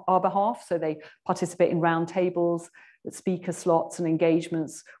our behalf. So they participate in roundtables, speaker slots and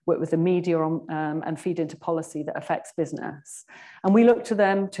engagements, work with the media on, and feed into policy that affects business. And we look to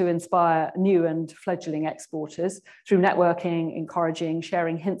them to inspire new and fledgling exporters through networking, encouraging,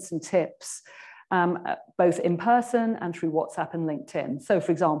 sharing hints and tips, both in person and through WhatsApp and LinkedIn. So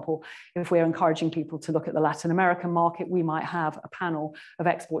for example, if we're encouraging people to look at the Latin American market, we might have a panel of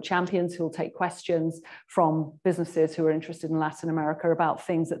export champions who will take questions from businesses who are interested in Latin America about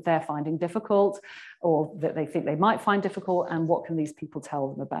things that they're finding difficult or that they think they might find difficult, and what can these people tell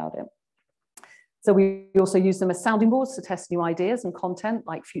them about it. So we also use them as sounding boards to test new ideas and content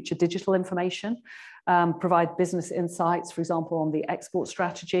like future digital information, provide business insights, for example, on the export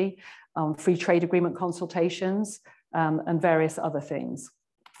strategy, free trade agreement consultations, and various other things.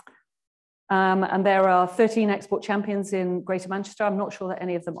 And there are 13 export champions in Greater Manchester. I'm not sure that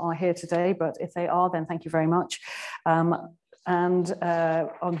any of them are here today, but if they are, then thank you very much. And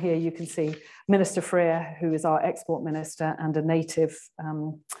on here you can see Minister Freer, who is our export minister and a native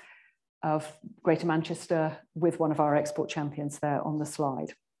of Greater Manchester, with one of our export champions there on the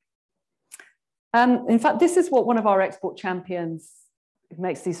slide. In fact, this is what one of our export champions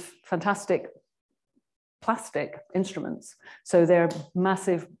makes, these fantastic plastic instruments. So they're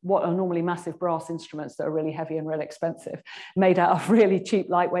massive, what are normally massive brass instruments that are really heavy and really expensive, made out of really cheap,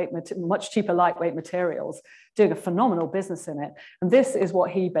 lightweight, much cheaper lightweight materials, doing a phenomenal business in it. And this is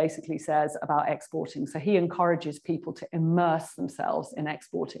what he basically says about exporting. So he encourages people to immerse themselves in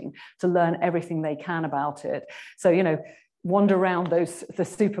exporting, to learn everything they can about it. So, you know, wander around the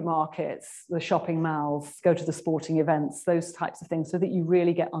supermarkets, the shopping malls, go to the sporting events, those types of things, so that you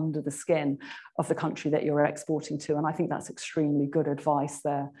really get under the skin of the country that you're exporting to. And I think that's extremely good advice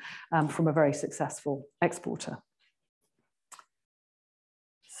there from a very successful exporter.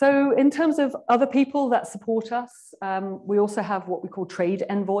 So in terms of other people that support us, we also have what we call trade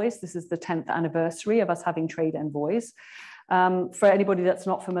envoys. This is the 10th anniversary of us having trade envoys. For anybody that's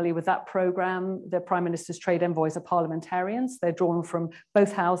not familiar with that program, the Prime Minister's trade envoys are parliamentarians. They're drawn from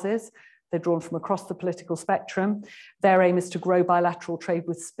both houses. They're drawn from across the political spectrum. Their aim is to grow bilateral trade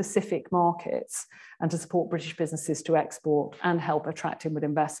with specific markets and to support British businesses to export and help attract inward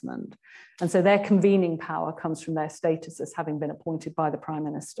investment. And so their convening power comes from their status as having been appointed by the Prime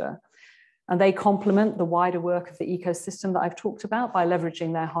Minister. And they complement the wider work of the ecosystem that I've talked about by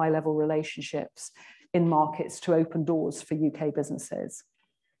leveraging their high-level relationships in markets to open doors for UK businesses.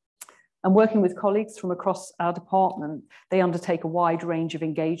 And working with colleagues from across our department, they undertake a wide range of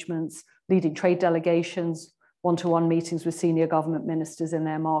engagements, leading trade delegations, one-to-one meetings with senior government ministers in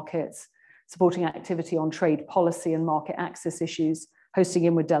their markets, supporting activity on trade policy and market access issues, hosting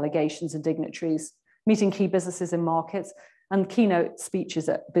inward delegations and dignitaries, meeting key businesses in markets, and keynote speeches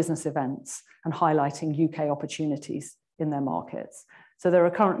at business events and highlighting UK opportunities in their markets. So there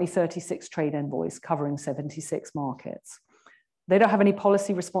are currently 36 trade envoys covering 76 markets. They don't have any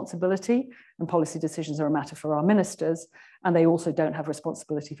policy responsibility, and policy decisions are a matter for our ministers, and they also don't have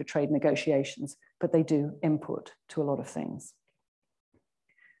responsibility for trade negotiations, but they do input to a lot of things.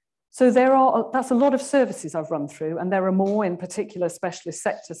 So that's a lot of services I've run through, and there are more, in particular specialist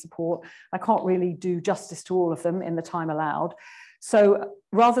sector support. I can't really do justice to all of them in the time allowed. So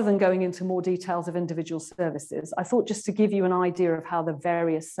rather than going into more details of individual services, I thought just to give you an idea of how the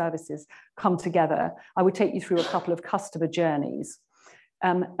various services come together, I would take you through a couple of customer journeys.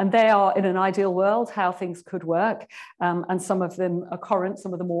 And they are, in an ideal world, how things could work. And some of them are current,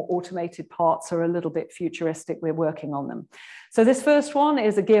 some of the more automated parts are a little bit futuristic. We're working on them. So this first one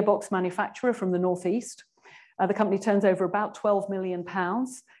is a gearbox manufacturer from the Northeast. The company turns over about £12 million.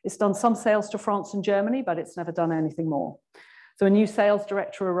 It's done some sales to France and Germany, but it's never done anything more. So a new sales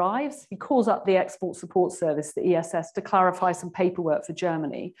director arrives. He calls up the Export Support Service, the ESS, to clarify some paperwork for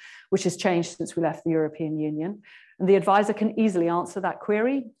Germany, which has changed since we left the European Union. And the advisor can easily answer that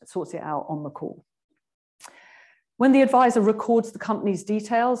query, sorts it out on the call. When the advisor records the company's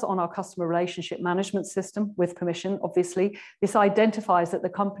details on our customer relationship management system, with permission, obviously, this identifies that the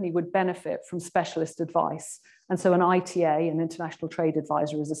company would benefit from specialist advice. And so an ITA, an international trade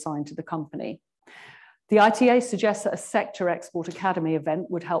advisor, is assigned to the company. The ITA suggests that a sector export academy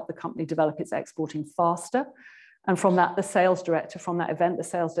event would help the company develop its exporting faster. And from that, the sales director from that event, the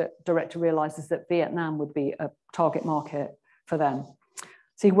sales director realizes that Vietnam would be a target market for them.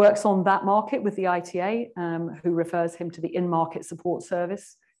 So he works on that market with the ITA, who refers him to the in-market support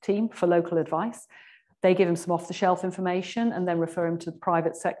service team for local advice. They give him some off-the-shelf information and then refer him to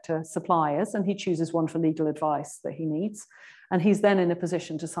private sector suppliers, and he chooses one for legal advice that he needs. And he's then in a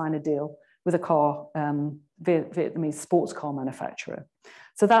position to sign a deal with a Vietnamese sports car manufacturer.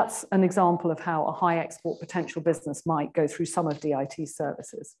 So that's an example of how a high export potential business might go through some of DIT's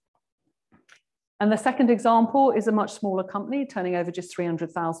services. And the second example is a much smaller company turning over just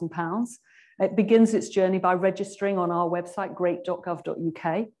 £300,000. It begins its journey by registering on our website, great.gov.uk.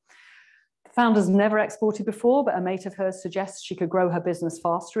 The founder's never exported before, but a mate of hers suggests she could grow her business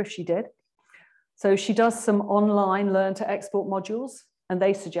faster if she did. So she does some online learn to export modules, and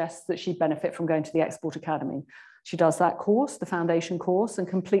they suggest that she'd benefit from going to the Export Academy. She does that course, the foundation course, and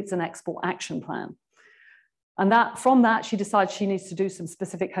completes an export action plan. And from that, she decides she needs to do some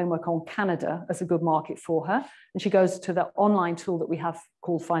specific homework on Canada as a good market for her. And she goes to the online tool that we have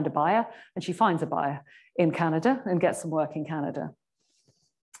called Find a Buyer, and she finds a buyer in Canada and gets some work in Canada.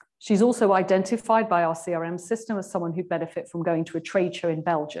 She's also identified by our CRM system as someone who'd benefit from going to a trade show in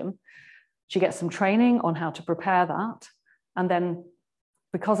Belgium. She gets some training on how to prepare that, and then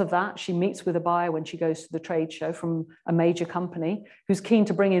because of that, she meets with a buyer when she goes to the trade show from a major company who's keen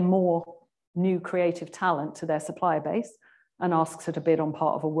to bring in more new creative talent to their supplier base and asks her to bid on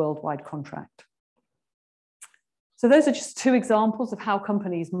part of a worldwide contract. So those are just two examples of how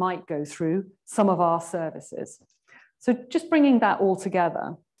companies might go through some of our services. So just bringing that all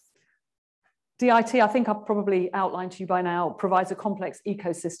together, DIT, I think I've probably outlined to you by now, provides a complex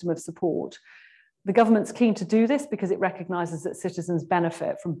ecosystem of support. The government's keen to do this because it recognises that citizens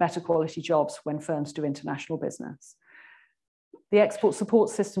benefit from better quality jobs when firms do international business. The export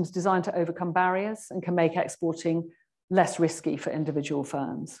support system is designed to overcome barriers and can make exporting less risky for individual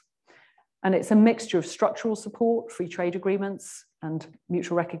firms. And it's a mixture of structural support, free trade agreements, and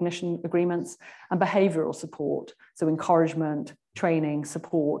mutual recognition agreements, and behavioural support, so encouragement, training,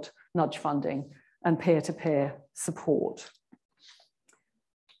 support, nudge funding, and peer-to-peer support.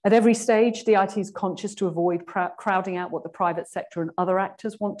 At every stage, DIT is conscious to avoid crowding out what the private sector and other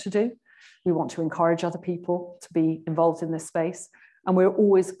actors want to do. We want to encourage other people to be involved in this space, and we're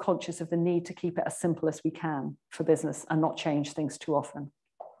always conscious of the need to keep it as simple as we can for business and not change things too often.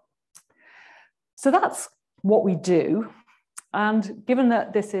 So that's what we do. And given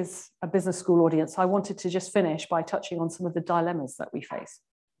that this is a business school audience, I wanted to just finish by touching on some of the dilemmas that we face.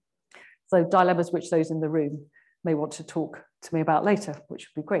 So dilemmas which those in the room may want to talk to me about later, which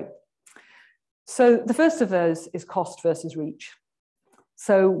would be great. So the first of those is cost versus reach.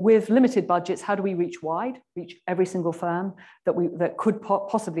 So with limited budgets, how do we reach wide, reach every single firm that could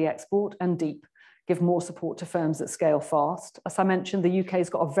possibly export, and deep, give more support to firms that scale fast? As I mentioned, the UK has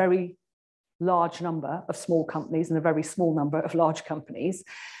got a very large number of small companies and a very small number of large companies.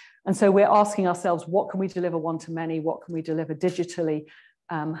 And so we're asking ourselves, what can we deliver one-to-many? What can we deliver digitally?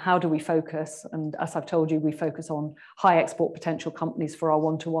 How do we focus? And as I've told you, we focus on high export potential companies for our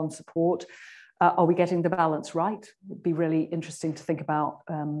one-to-one support. Are we getting the balance right? It'd be really interesting to think about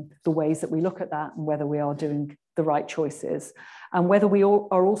the ways that we look at that and whether we are doing the right choices, and whether we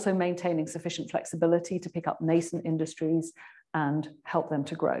are also maintaining sufficient flexibility to pick up nascent industries and help them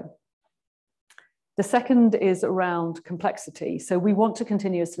to grow. The second is around complexity. So we want to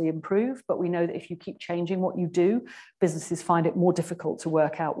continuously improve, but we know that if you keep changing what you do, businesses find it more difficult to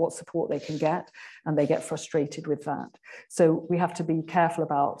work out what support they can get, and they get frustrated with that. So we have to be careful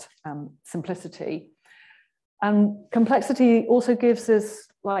about simplicity. And complexity also gives us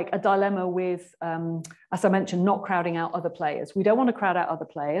like a dilemma with, as I mentioned, not crowding out other players. We don't want to crowd out other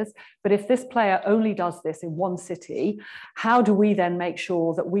players, but if this player only does this in one city, how do we then make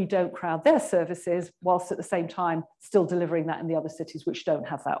sure that we don't crowd their services whilst at the same time still delivering that in the other cities which don't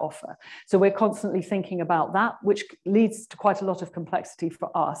have that offer? So we're constantly thinking about that, which leads to quite a lot of complexity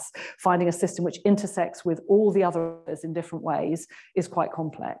for us. Finding a system which intersects with all the others in different ways is quite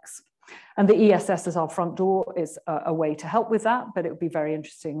complex. And the ESS as our front door is a way to help with that, but it would be very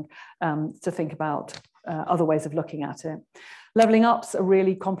interesting to think about other ways of looking at it. Levelling up's a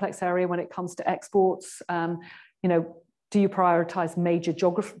really complex area when it comes to exports. You know, do you prioritize major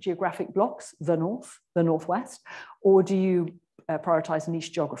geographic blocks, the north, the northwest, or do you prioritize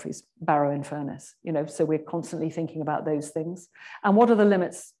niche geographies, Barrow and Furness? You know, so we're constantly thinking about those things. And what are the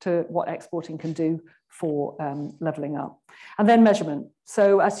limits to what exporting can do for levelling up? And then measurement.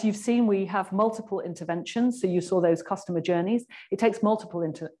 So as you've seen, we have multiple interventions. So you saw those customer journeys. It takes multiple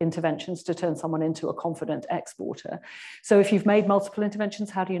interventions to turn someone into a confident exporter. So if you've made multiple interventions,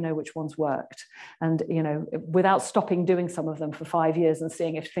 how do you know which ones worked? And, you know, without stopping doing some of them for 5 years and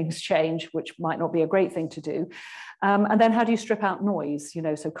seeing if things change, which might not be a great thing to do. And then how do you strip out noise? You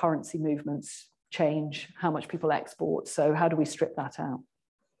know, so currency movements change, how much people export. So how do we strip that out?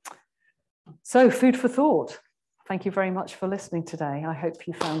 So food for thought. Thank you very much for listening today. I hope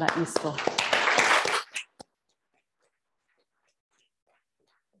you found that useful.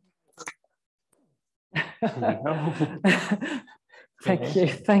 Thank you.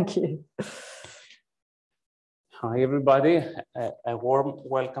 Thank you. Hi, everybody. A warm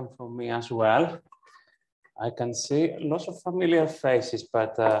welcome from me as well. I can see lots of familiar faces,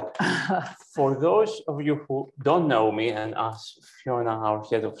 but for those of you who don't know me, and as Fiona, our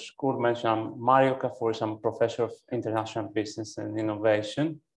head of school, mentioned, I'm Marian Kafouros. I'm professor of international business and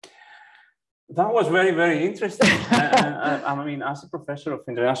innovation. That was very, very interesting. I mean, as a professor of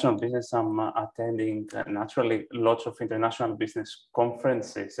international business, I'm attending naturally lots of international business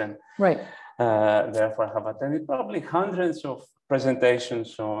conferences, and therefore I have attended probably hundreds of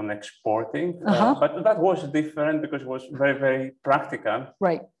presentations on exporting, but that was different because it was very, very practical.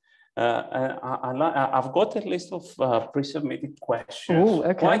 Right. I've got a list of pre-submitted questions. Ooh,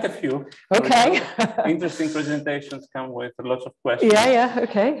 okay. Quite a few. Okay. Interesting presentations come with lots of questions. Yeah, yeah,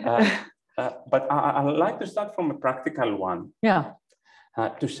 okay. But I'd like to start from a practical one. Yeah.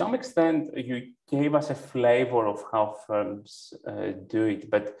 To some extent, you gave us a flavor of how firms do it,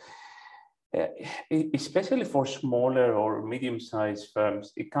 but especially for smaller or medium-sized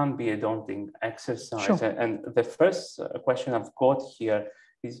firms, it can be a daunting exercise. Sure. And the first question I've got here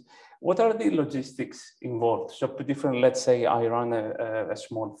is, what are the logistics involved? So different, let's say I run a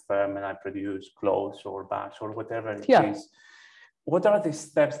small firm and I produce clothes or bags or whatever it is. What are the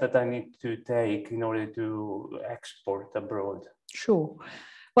steps that I need to take in order to export abroad? Sure.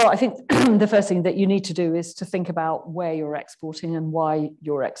 Well, I think the first thing that you need to do is to think about where you're exporting and why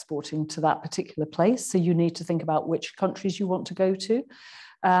you're exporting to that particular place. So you need to think about which countries you want to go to.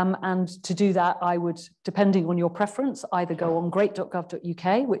 And to do that, I would, depending on your preference, either go on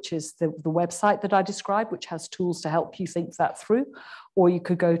great.gov.uk, which is the website that I described, which has tools to help you think that through, or you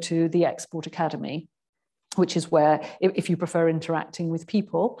could go to the Export Academy, which is where, if you prefer interacting with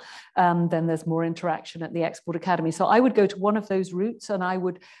people, then there's more interaction at the Export Academy. So I would go to one of those routes and I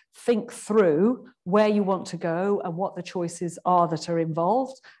would think through where you want to go and what the choices are that are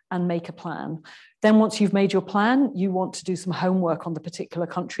involved and make a plan. Then once you've made your plan, you want to do some homework on the particular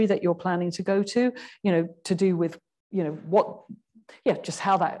country that you're planning to go to, to do with, just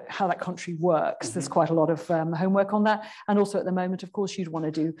how that country works. There's quite a lot of homework on that. And also at the moment, of course, you'd want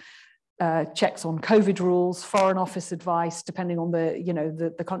to do checks on COVID rules, Foreign Office advice, depending on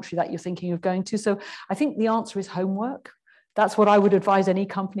the country that you're thinking of going to. So I think the answer is homework. That's what I would advise any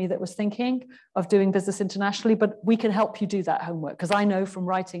company that was thinking of doing business internationally, but we can help you do that homework, because I know from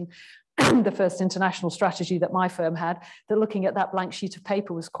writing the first international strategy that my firm had, that looking at that blank sheet of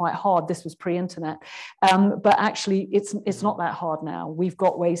paper was quite hard. This was pre-internet, but actually it's not that hard now. We've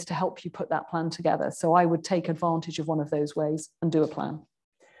got ways to help you put that plan together. So I would take advantage of one of those ways and do a plan.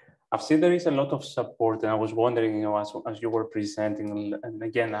 I've seen there is a lot of support, and I was wondering, as you were presenting, and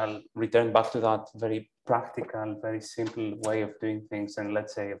again, I'll return back to that very practical, very simple way of doing things. And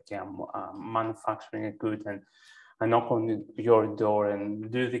let's say, okay, I'm manufacturing a good, and I knock on your door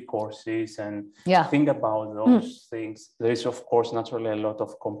and do the courses and think about those things. There is, of course, naturally a lot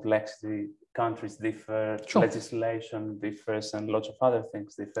of complexity. Countries differ, legislation differs, and lots of other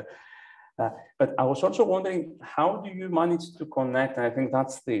things differ. But I was also wondering, how do you manage to connect? And I think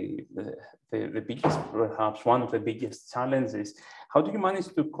that's the biggest, perhaps one of the biggest challenges. How do you manage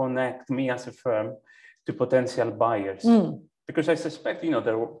to connect me as a firm to potential buyers? Because I suspect,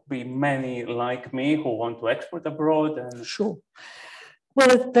 there will be many like me who want to export abroad. And Sure.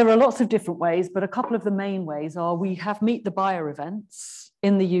 Well, there are lots of different ways, but a couple of the main ways are we have Meet the Buyer events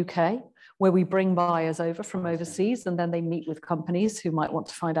in the UK, where we bring buyers over from overseas, and then they meet with companies who might want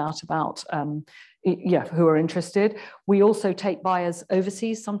to find out about, who are interested. We also take buyers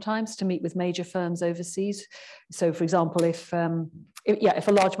overseas sometimes to meet with major firms overseas. So, for example, if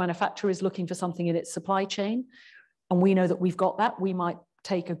a large manufacturer is looking for something in its supply chain, and we know that we've got that, we might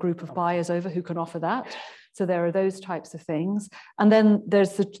take a group of buyers over who can offer that. So there are those types of things. And then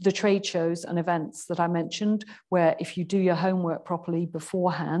there's the trade shows and events that I mentioned, where if you do your homework properly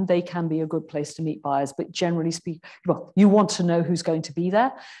beforehand, they can be a good place to meet buyers. But generally speaking, you want to know who's going to be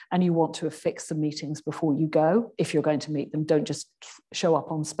there, and you want to have fixed some meetings before you go. If you're going to meet them, don't just show up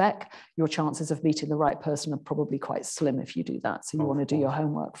on spec. Your chances of meeting the right person are probably quite slim if you do that. So you want to do your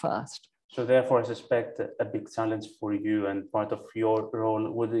homework first. So therefore, I suspect a big challenge for you, and part of your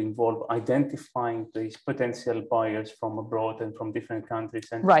role would involve identifying these potential buyers from abroad and from different countries,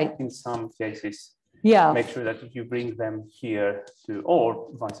 and in some cases, make sure that you bring them here to, or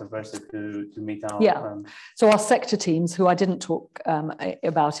vice versa, to meet our So our sector teams, who I didn't talk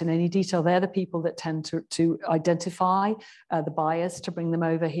about in any detail, they're the people that tend to identify the buyers to bring them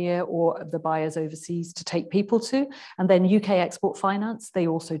over here, or the buyers overseas to take people to. And then UK Export Finance, they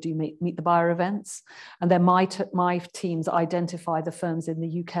also do meet the buyer events. And then my teams identify the firms in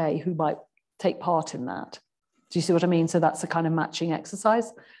the UK who might take part in that. Do you see what I mean? So that's a kind of matching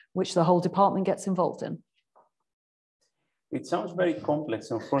exercise, which the whole department gets involved in. It sounds very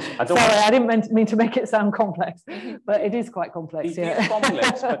complex. Of course, I didn't mean to make it sound complex, but it is quite complex. It is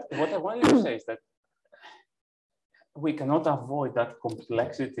complex, but what I wanted to say is that we cannot avoid that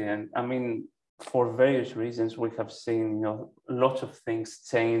complexity. And I mean, for various reasons, we have seen lots of things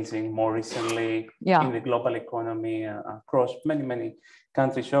changing more recently in the global economy across many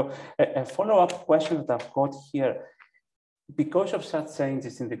countries. So a follow-up question that I've got here, because of such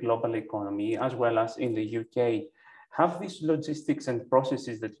changes in the global economy, as well as in the UK, have these logistics and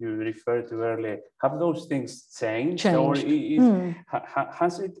processes that you referred to earlier, have those things changed? Or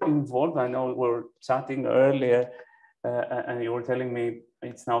has it evolved? I know we were chatting earlier and you were telling me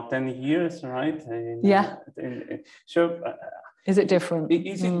it's now 10 years, right? So is it different?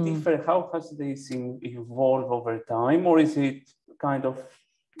 Is it different? How has this evolved over time? Or is it kind of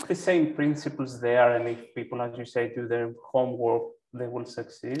the same principles there, and if people, as you say, do their homework, they will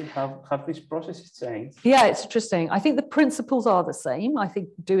succeed? Have these processes changed? Yeah, it's interesting. I think the principles are the same. I think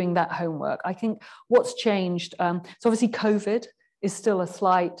doing that homework. I think what's changed, so obviously COVID is still a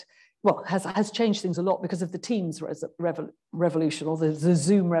slight, well, has changed things a lot because of the Teams revolution, or the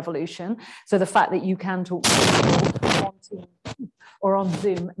Zoom revolution. So the fact that you can talk to people on Teams or on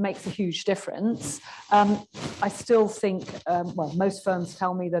Zoom makes a huge difference. I still think, well, most firms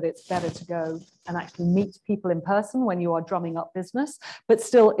tell me that it's better to go and actually meet people in person when you are drumming up business, but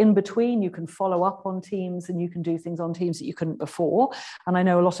still in between you can follow up on Teams and you can do things on Teams that you couldn't before. And I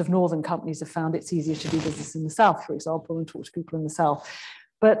know a lot of northern companies have found it's easier to do business in the south, for example, and talk to people in the south.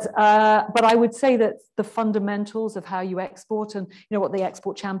 But I would say that the fundamentals of how you export, and what the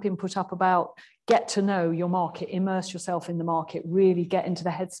Export Champion put up about, get to know your market, immerse yourself in the market, really get into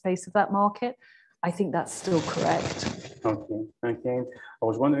the headspace of that market, I think that's still correct. Okay. I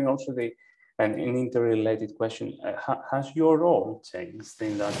was wondering also an interrelated question, has your role changed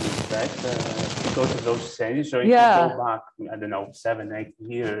in that respect because of those changes? So if you go back, I don't know, 7-8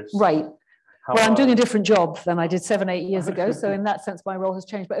 years. Right. Well, I'm doing a different job than I did 7-8 years ago. So in that sense, my role has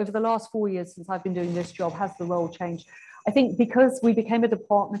changed. But over the last 4 years since I've been doing this job, has the role changed? I think because we became a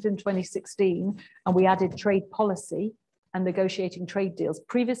department in 2016 and we added trade policy and negotiating trade deals.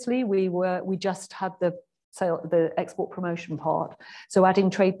 Previously, we just had the export promotion part. So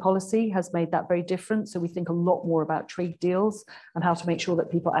adding trade policy has made that very different. So we think a lot more about trade deals and how to make sure that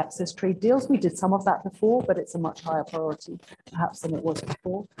people access trade deals. We did some of that before, but it's a much higher priority perhaps than it was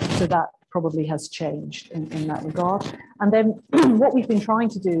before. So that probably has changed in that regard. And then what we've been trying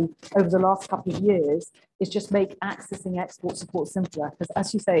to do over the last couple of years is just make accessing export support simpler, because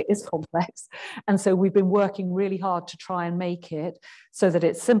as you say, it is complex. And so we've been working really hard to try and make it so that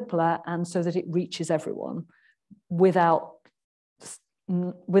it's simpler and so that it reaches everyone without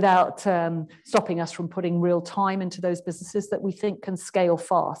stopping us from putting real time into those businesses that we think can scale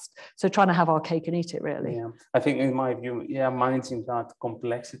fast. So trying to have our cake and eat it, really. Yeah, I think in my view, managing that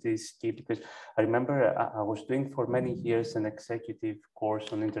complexity is key, because I remember I was doing for many years an executive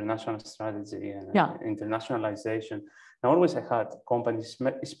course on international strategy and internationalization. And always I had companies,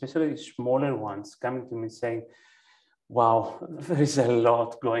 especially smaller ones, coming to me saying, wow, there is a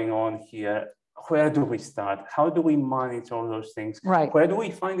lot going on here. Where do we start? How do we manage all those things? Right. Where do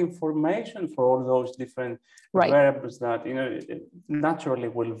we find information for all those different variables that, naturally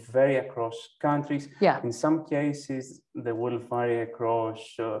will vary across countries? Yeah. In some cases, they will vary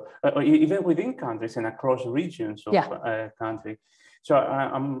across, or even within countries and across regions of a country. So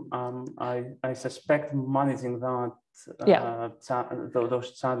I suspect managing that,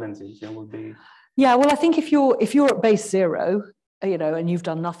 those challenges will be. Yeah, well, I think if you're at base zero, and you've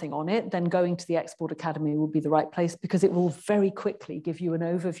done nothing on it, then going to the Export Academy will be the right place, because it will very quickly give you an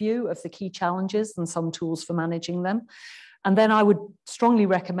overview of the key challenges and some tools for managing them. And then I would strongly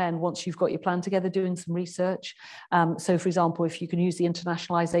recommend, once you've got your plan together, doing some research. So for example, if you can use the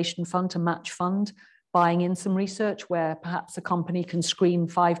Internationalization Fund to match fund, buying in some research where perhaps a company can screen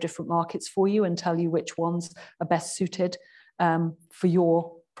 5 different markets for you and tell you which ones are best suited for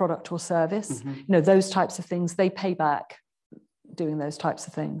your product or service. Mm-hmm. Those types of things, they pay back. Doing those types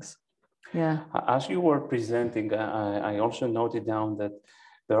of things. Yeah. As you were presenting, I also noted down that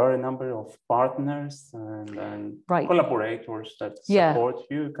there are a number of partners and collaborators that support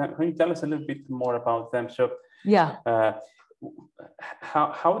you. Can you tell us a little bit more about them? So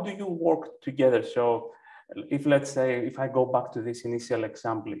how do you work together? So if I go back to this initial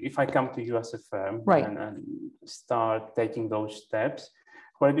example, if I come to you as a firm and start taking those steps,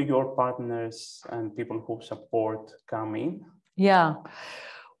 where do your partners and people who support come in? Yeah,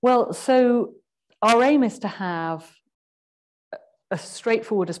 well, so our aim is to have as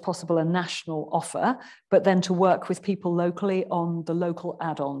straightforward as possible a national offer, but then to work with people locally on the local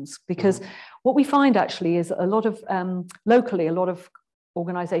add-ons, because what we find actually is a lot of locally, a lot of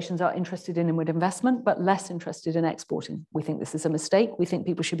organizations are interested in inward investment, but less interested in exporting. We think this is a mistake. We think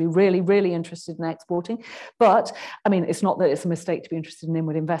people should be really, really interested in exporting. But I mean, it's not that it's a mistake to be interested in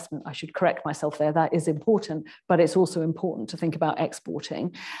inward investment. I should correct myself there. That is important, but it's also important to think about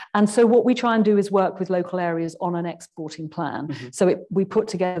exporting. And so what we try and do is work with local areas on an exporting plan. So we put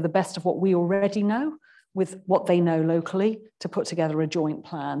together the best of what we already know with what they know locally to put together a joint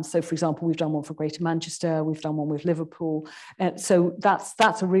plan. So for example, we've done one for Greater Manchester, we've done one with Liverpool. So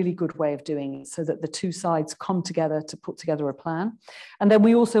that's a really good way of doing it, so that the two sides come together to put together a plan. And then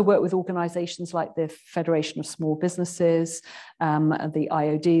we also work with organizations like the Federation of Small Businesses, the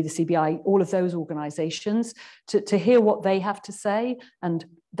IOD, the CBI, all of those organizations to hear what they have to say, and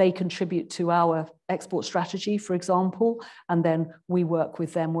they contribute to our export strategy, for example, and then we work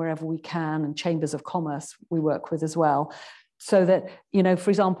with them wherever we can, and chambers of commerce we work with as well. So that, for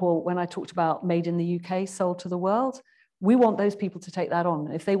example, when I talked about made in the UK, sold to the world, we want those people to take that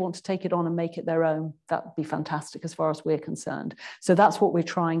on. If they want to take it on and make it their own, that would be fantastic as far as we're concerned. So that's what we're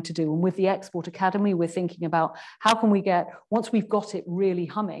trying to do. And with the Export Academy, we're thinking about how can we get, once we've got it really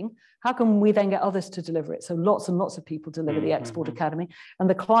humming, how can we then get others to deliver it? So lots and lots of people deliver the Export Academy, and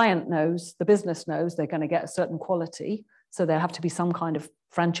the client knows, the business knows they're going to get a certain quality. So there have to be some kind of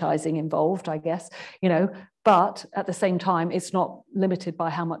franchising involved, I guess, you know, but at the same time, it's not limited by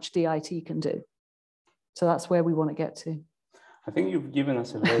how much DIT can do. So that's where we want to get to. I think you've given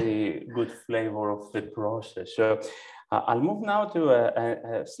us a very good flavor of the process. So I'll move now to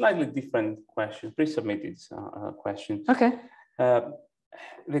a slightly different question, pre-submitted question. Okay.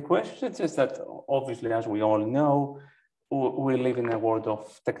 The question is that obviously, as we all know, we live in a world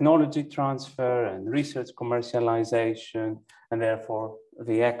of technology transfer and research commercialization, and therefore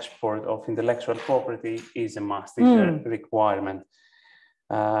the export of intellectual property is a must, is a requirement.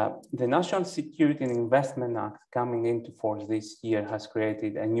 The National Security and Investment Act coming into force this year has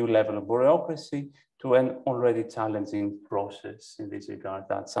created a new level of bureaucracy to an already challenging process in this regard.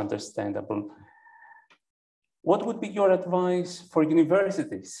 That's understandable. What would be your advice for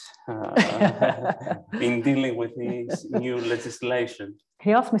universities in dealing with this new legislation?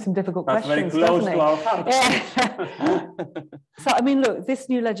 He asked me some difficult That's questions, very close doesn't he? to our hearts. Yeah. So, I mean, look, this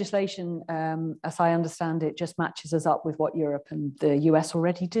new legislation, as I understand it, just matches us up with what Europe and the US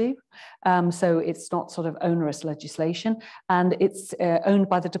already do. So it's not sort of onerous legislation, and it's owned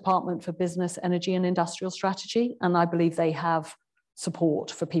by the Department for Business, Energy and Industrial Strategy. And I believe they have support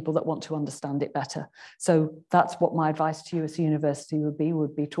for people that want to understand it better. So that's what my advice to you as a university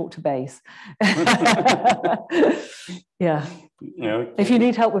would be talk to BEIS. Yeah. Okay. If you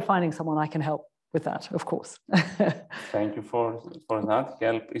need help with finding someone, I can help with that, of course. Thank you for that.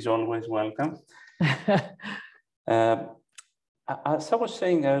 Help is always welcome. As I was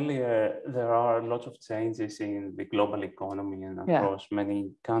saying earlier, there are lots of changes in the global economy and across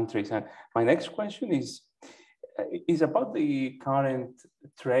many countries. And my next question is about the current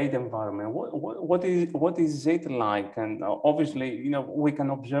trade environment. What is it like? And obviously, you know, we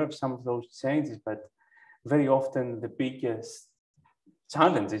can observe some of those changes, but very often the biggest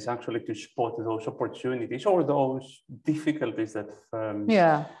challenge is actually to spot those opportunities or those difficulties that firms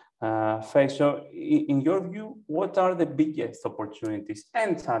face. So in your view, what are the biggest opportunities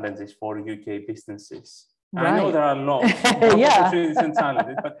and challenges for UK businesses? Right. I know there are lots of opportunities and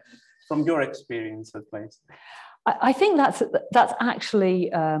challenges, but from your experience at least. I think that's actually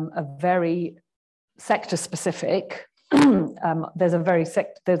a very sector specific. There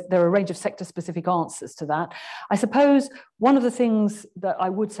are a range of sector specific answers to that. I suppose one of the things that I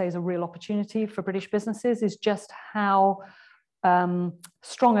would say is a real opportunity for British businesses is just how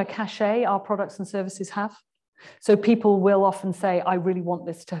strong a cachet our products and services have. So people will often say, I really want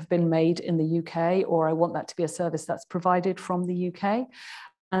this to have been made in the UK, or I want that to be a service that's provided from the UK.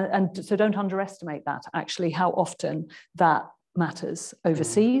 And so don't underestimate that, actually, how often that matters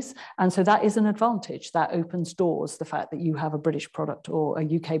overseas. And so that is an advantage. That opens doors, the fact that you have a British product or a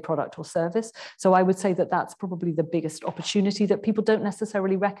UK product or service. So I would say that that's probably the biggest opportunity that people don't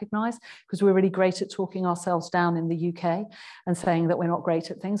necessarily recognize, because we're really great at talking ourselves down in the UK and saying that we're not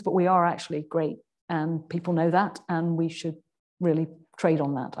great at things, but we are actually great. And people know that, and we should really trade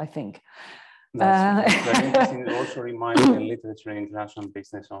on that, I think. That's very interesting. It also reminds me of literature in international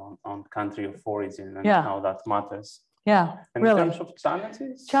business on country of origin and how that matters. Yeah, and really. In terms of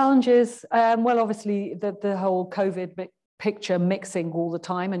challenges? Challenges, well, obviously the whole COVID picture mixing all the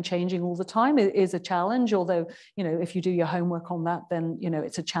time and changing all the time is a challenge, although, you know, if you do your homework on that, then, you know,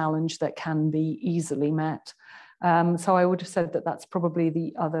 it's a challenge that can be easily met. So I would have said that that's probably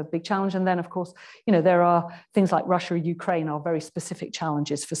the other big challenge. And then, of course, you know, there are things like Russia, Ukraine are very specific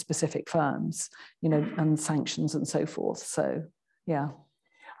challenges for specific firms, you know, and sanctions and so forth. So, yeah.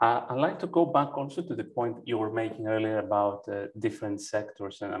 I'd like to go back also to the point you were making earlier about different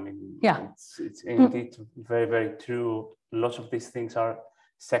sectors. And I mean, it's indeed very, very true. Lots of these things are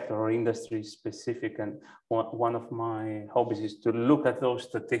sector or industry specific. And one of my hobbies is to look at those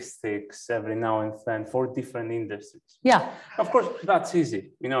statistics every now and then for different industries. Yeah. Of course, that's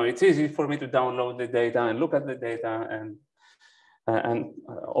easy. You know, it's easy for me to download the data and look at the data and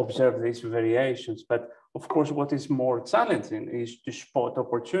observe these variations. But of course, what is more challenging is to spot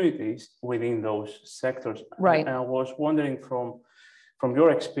opportunities within those sectors. Right. And I was wondering from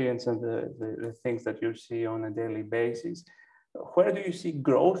your experience and the things that you see on a daily basis, where do you see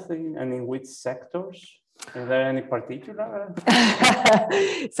growth in and in which sectors? Is there any particular?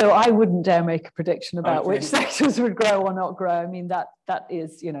 So I wouldn't dare make a prediction about Okay. which sectors would grow or not grow. I mean, that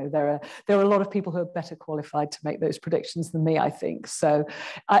is, you know, there are a lot of people who are better qualified to make those predictions than me, I think. So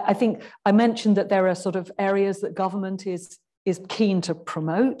I think I mentioned that there are sort of areas that government is keen to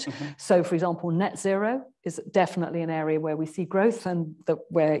promote. Mm-hmm. So, for example, net zero is definitely an area where we see growth and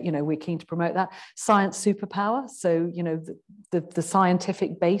where, you know, we're keen to promote that. Science superpower. So, you know, the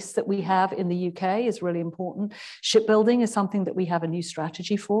scientific base that we have in the UK is really important. Shipbuilding is something that we have a new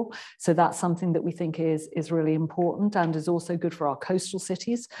strategy for. So that's something that we think is really important and is also good for our coastal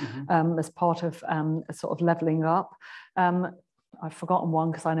cities, mm-hmm. As part of sort of levelling up. I've forgotten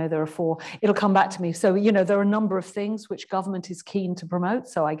one because I know there are 4. It'll come back to me. So, you know, there are a number of things which government is keen to promote.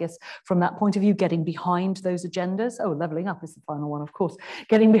 So I guess from that point of view, getting behind those agendas, levelling up is the final one, of course.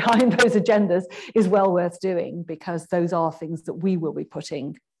 Getting behind those agendas is well worth doing because those are things that we will be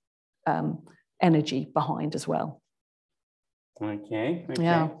putting energy behind as well. Okay.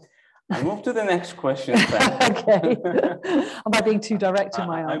 Yeah. I'll move to the next question then. Okay. Am I being too direct in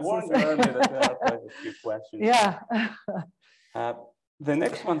my answers? I warned you earlier that there are quite a few questions. Yeah. The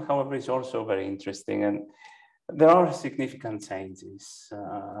next one, however, is also very interesting, and there are significant changes,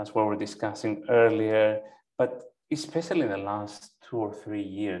 as we were discussing earlier, but especially in the last 2 or 3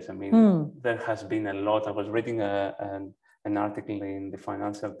 years. I mean, there has been a lot. I was reading an article in the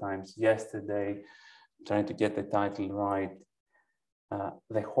Financial Times yesterday, trying to get the title right,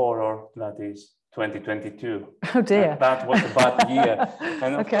 The Horror That Is 2022. Oh dear. That was a bad year.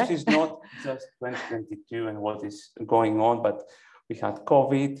 And of Okay. course, it's not just 2022 and what is going on, but we had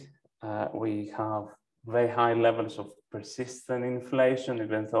COVID, we have very high levels of persistent inflation,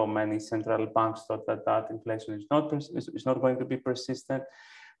 even though many central banks thought that inflation is not going to be persistent.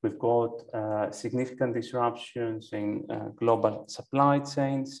 We've got significant disruptions in global supply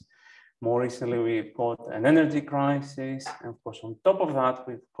chains. More recently, we've got an energy crisis. And of course, on top of that,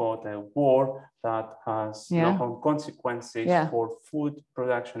 we've got a war that has knock-on consequences for food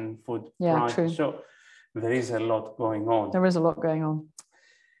production, food prices. True. So there is a lot going on. There is a lot going on.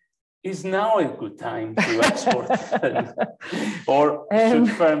 Is now a good time to export? Or should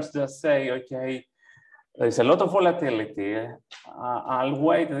firms just say, okay, there's a lot of volatility. I'll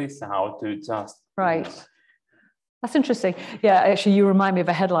wait this out to just... Right. That's interesting. Yeah, actually, you remind me of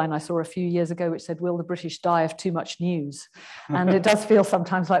a headline I saw a few years ago which said, "Will the British die of too much news?" And it does feel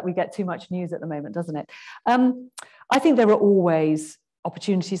sometimes like we get too much news at the moment, doesn't it? I think there are always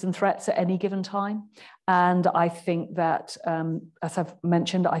opportunities and threats at any given time. And I think that, as I've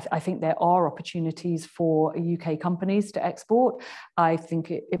mentioned, I think there are opportunities for UK companies to export. I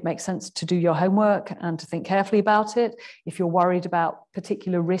think it makes sense to do your homework and to think carefully about it. If you're worried about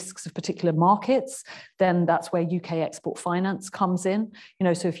particular risks of particular markets, then that's where UK export finance comes in. You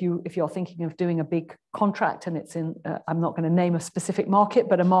know, so if you're thinking of doing a big contract and it's in, I'm not going to name a specific market,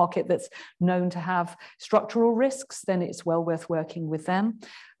 but a market that's known to have structural risks, then it's well worth working with them.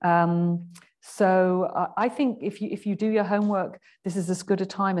 So I think if you do your homework, this is as good a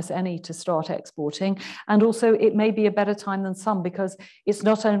time as any to start exporting. And also it may be a better time than some because it's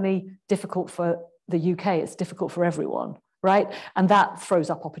not only difficult for the UK, it's difficult for everyone, right? And that throws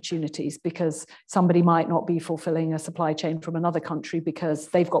up opportunities because somebody might not be fulfilling a supply chain from another country because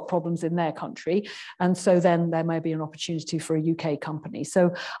they've got problems in their country. And so then there may be an opportunity for a UK company.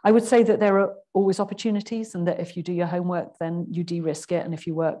 So I would say that there are always opportunities and that if you do your homework, then you de-risk it. And if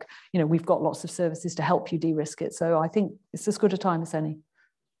you work, you know, we've got lots of services to help you de-risk it. So I think it's as good a time as any,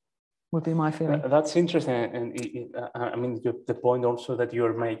 would be my feeling. That's interesting. And I mean, the point also that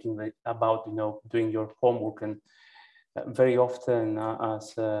you're making about, you know, doing your homework, and very often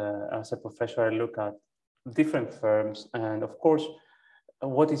as a professor, I look at different firms. And of course,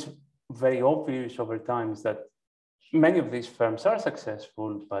 what is very obvious over time is that many of these firms are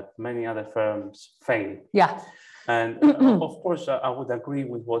successful, but many other firms fail. Yeah. And of course, I would agree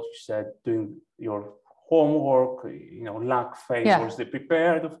with what you said, doing your homework, you know, luck favors the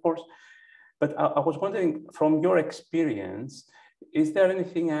prepared, of course. But I was wondering, from your experience, is there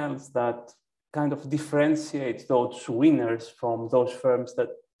anything else that kind of differentiates those winners from those firms that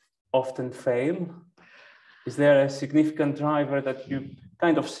often fail? Is there a significant driver that you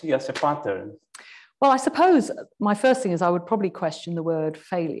kind of see as a pattern? Well, I suppose my first thing is I would probably question the word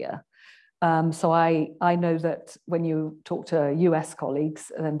failure. So I know that when you talk to US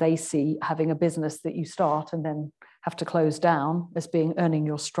colleagues, then they see having a business that you start and then have to close down as being earning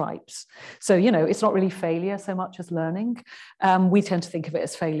your stripes. So, you know, it's not really failure so much as learning. We tend to think of it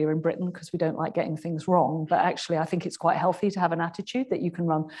as failure in Britain because we don't like getting things wrong. But actually, I think it's quite healthy to have an attitude that you can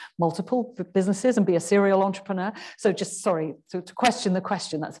run multiple businesses and be a serial entrepreneur. So just, sorry, to question the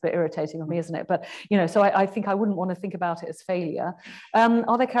question, that's a bit irritating of me, isn't it? But, you know, so I think I wouldn't want to think about it as failure.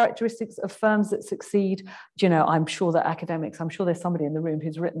 Are there characteristics of firms that succeed? You know, I'm sure that academics, I'm sure there's somebody in the room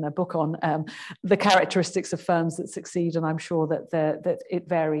who's written a book on the characteristics of firms that succeed, and I'm sure that it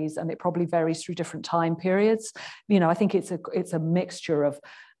varies, and it probably varies through different time periods. You know, I think it's a mixture of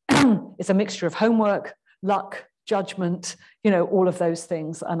it's a mixture of homework, luck, judgment, you know, all of those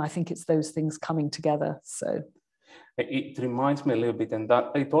things, and I think it's those things coming together. So it reminds me a little bit, and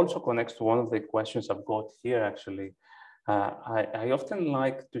that it also connects to one of the questions I've got here actually. I often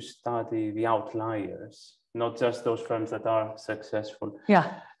like to study the outliers, not just those firms that are successful.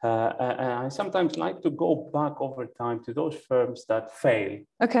 Yeah. And I sometimes like to go back over time to those firms that fail.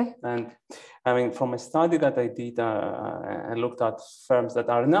 Okay. And I mean, from a study that I did, I looked at firms that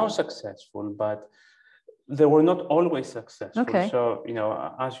are now successful, but they were not always successful. Okay. So, you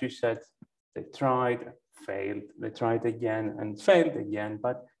know, as you said, they tried, failed, they tried again and failed again,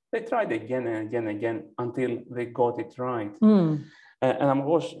 but they tried again and again and again until they got it right. And I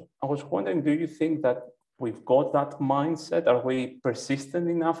was wondering, do you think that we've got that mindset? Are we persistent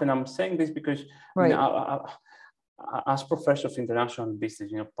enough? And I'm saying this because right. You know, as professor of international business,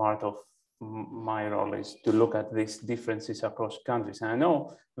 you know, part of my role is to look at these differences across countries. And I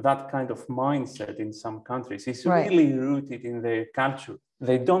know that kind of mindset in some countries is right. really rooted in their culture.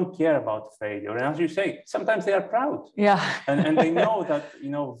 They don't care about failure. And as you say, sometimes they are proud. Yeah. and they know that,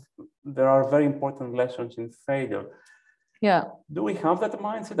 you know, there are very important lessons in failure. Yeah. Do we have that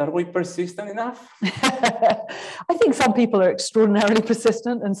mindset? Are we persistent enough? I think some people are extraordinarily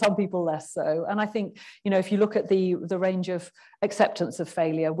persistent and some people less so. And I think, you know, if you look at the range of acceptance of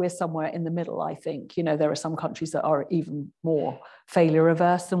failure, we're somewhere in the middle, I think. You know, there are some countries that are even more failure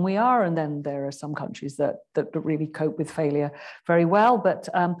averse than we are. And then there are some countries that really cope with failure very well. But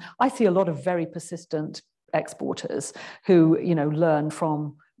I see a lot of very persistent exporters who, you know, learn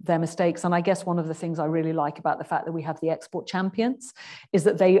from their mistakes. And I guess one of the things I really like about the fact that we have the export champions is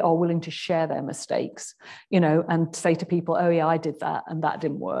that they are willing to share their mistakes, you know, and say to people, oh yeah, I did that and that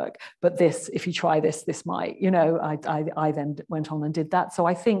didn't work. But this, if you try this, this might, you know, I then went on and did that. So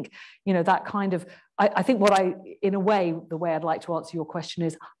I think, you know, that kind of, I think in a way, the way I'd like to answer your question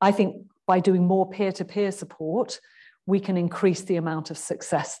is, I think by doing more peer-to-peer support, we can increase the amount of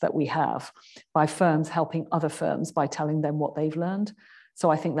success that we have by firms helping other firms by telling them what they've learned. So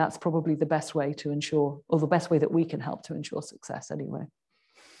I think that's probably the best way to ensure, or the best way that we can help to ensure success anyway.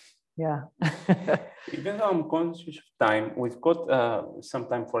 Yeah. Even though I'm conscious of time, we've got some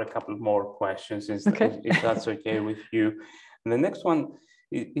time for a couple more questions, if that's okay with you. And the next one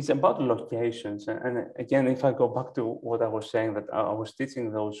is about locations. And again, if I go back to what I was saying, that I was teaching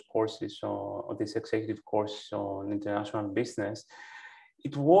those courses, or this executive course on international business,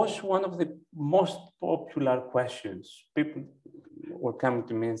 it was one of the most popular questions. People were coming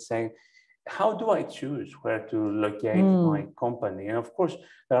to me and saying, how do I choose where to locate my company? And of course,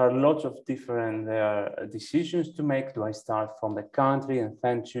 there are lots of different decisions to make. Do I start from the country and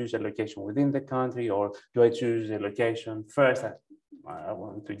then choose a location within the country? Or do I choose a location first? I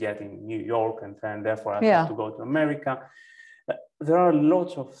want to get in New York and then therefore I have to go to America. There are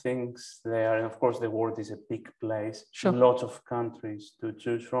lots of things there. And of course, the world is a big place, lots of countries to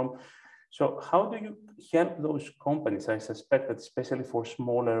choose from. So how do you help those companies? I suspect that especially for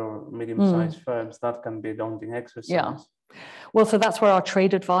smaller or medium-sized firms, that can be a daunting exercise. Yeah. Well, so that's where our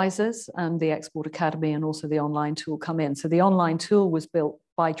trade advisors and the Export Academy and also the online tool come in. So the online tool was built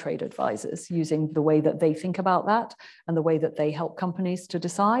by trade advisors using the way that they think about that and the way that they help companies to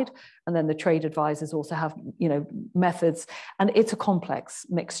decide. And then the trade advisors also have, you know, methods, and it's a complex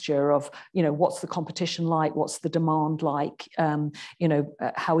mixture of, you know, what's the competition like? What's the demand like? You know,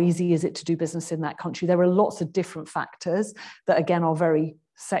 how easy is it to do business in that country? There are lots of different factors that again are very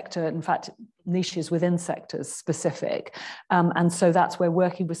sector, in fact, niches within sectors specific. And so that's where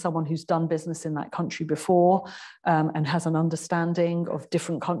working with someone who's done business in that country before and has an understanding of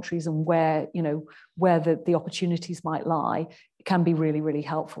different countries and where, you know, where the opportunities might lie, can be really, really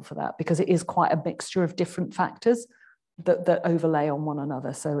helpful for that, because it is quite a mixture of different factors that overlay on one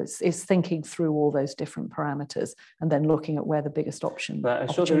another. So it's thinking through all those different parameters and then looking at where the biggest option. But I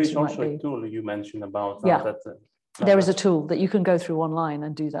saw there is also a tool you mentioned about that. There is a tool that you can go through online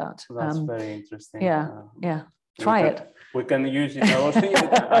and do that. That's very interesting. Yeah. Try it. We can use it. I was thinking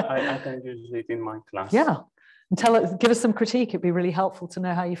I can use it in my class. Yeah. And give us some critique. It'd be really helpful to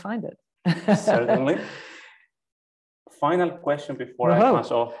know how you find it. Certainly. final question before I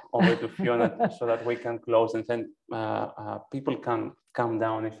pass off over to Fiona so that we can close, and then people can come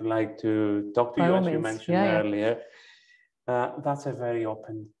down if you like to talk to you, as you mentioned earlier. That's a very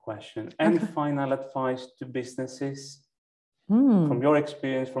open question. Any final advice to businesses from your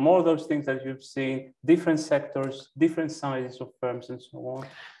experience, from all those things that you've seen, different sectors, different sizes of firms and so on?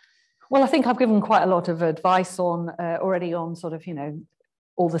 Well, I think I've given quite a lot of advice on already on sort of,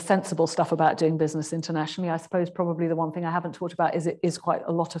 all the sensible stuff about doing business internationally. I suppose probably the one thing I haven't talked about is it is quite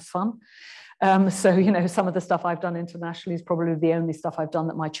a lot of fun. So, some of the stuff I've done internationally is probably the only stuff I've done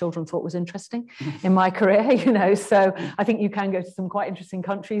that my children thought was interesting in my career, so I think you can go to some quite interesting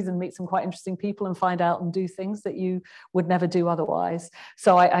countries and meet some quite interesting people and find out and do things that you would never do otherwise.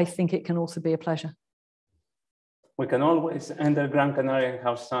 So I think it can also be a pleasure. We can always enter Gran Canaria and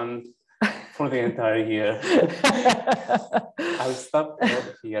have sun for the entire year. I'll stop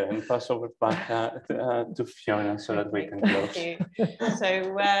here and pass over back to Fiona so that we can close. Thank you.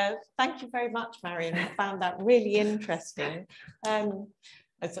 So thank you very much, Marian. I found that really interesting.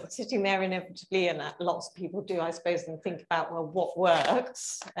 As I'm sitting there inevitably, and lots of people do, I suppose, and think about, well, what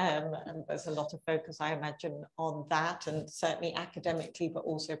works? And there's a lot of focus, I imagine, on that, and certainly academically, but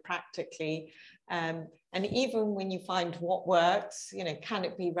also practically. And even when you find what works, can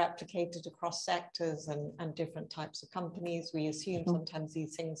it be replicated across sectors and different types of companies? We assume sometimes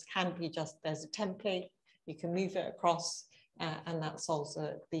these things can be just, there's a template, you can move it across, and that solves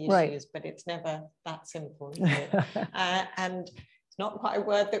the issues, but it's never that simple, is it? And it's not quite a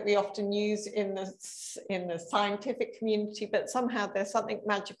word that we often use in the scientific community, but somehow there's something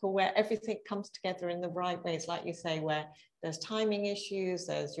magical where everything comes together in the right ways, like you say, where there's timing issues,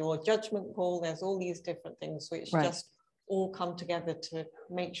 there's your judgment call, there's all these different things which just all come together to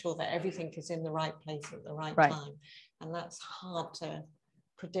make sure that everything is in the right place at the right time. And that's hard to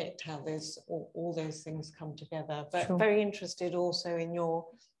predict how all those things come together. But very interested also in your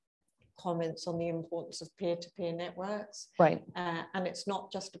comments on the importance of peer-to-peer networks. And it's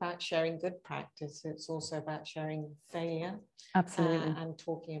not just about sharing good practice, it's also about sharing failure. Absolutely. And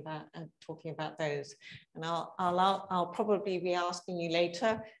talking about those. And I'll probably be asking you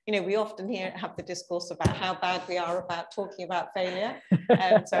later, we often have the discourse about how bad we are about talking about failure.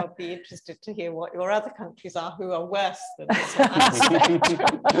 So I'll be interested to hear what your other countries are who are worse than this aspect,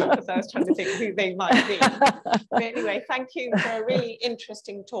 because I was trying to think who they might be. But anyway, thank you for a really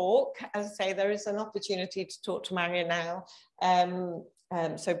interesting talk. As I say, there is an opportunity to talk to Marian now.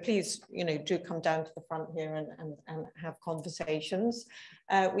 So please, do come down to the front here and have conversations.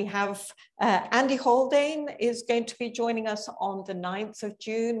 We have Andy Haldane is going to be joining us on the 9th of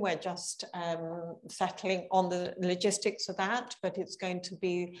June. We're just settling on the logistics of that, but it's going to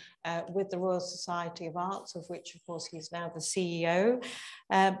be with the Royal Society of Arts, of which, of course, he's now the CEO.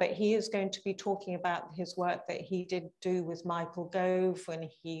 But he is going to be talking about his work that he did do with Michael Gove when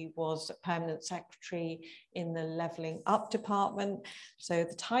he was permanent secretary in the Levelling Up department. So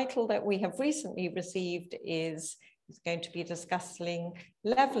the title that we have recently received is going to be discussing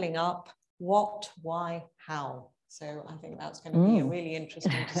levelling up, what, why, how. So I think that's going to be a really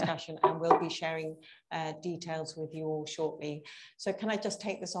interesting discussion, and we'll be sharing details with you all shortly. So can I just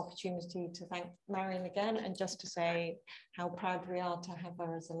take this opportunity to thank Marian again, and just to say how proud we are to have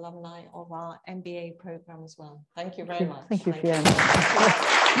her as alumni of our MBA program as well. Thank you very much. Thank you, Fiona.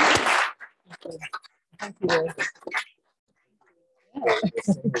 Thank you. Thank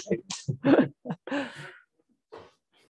you.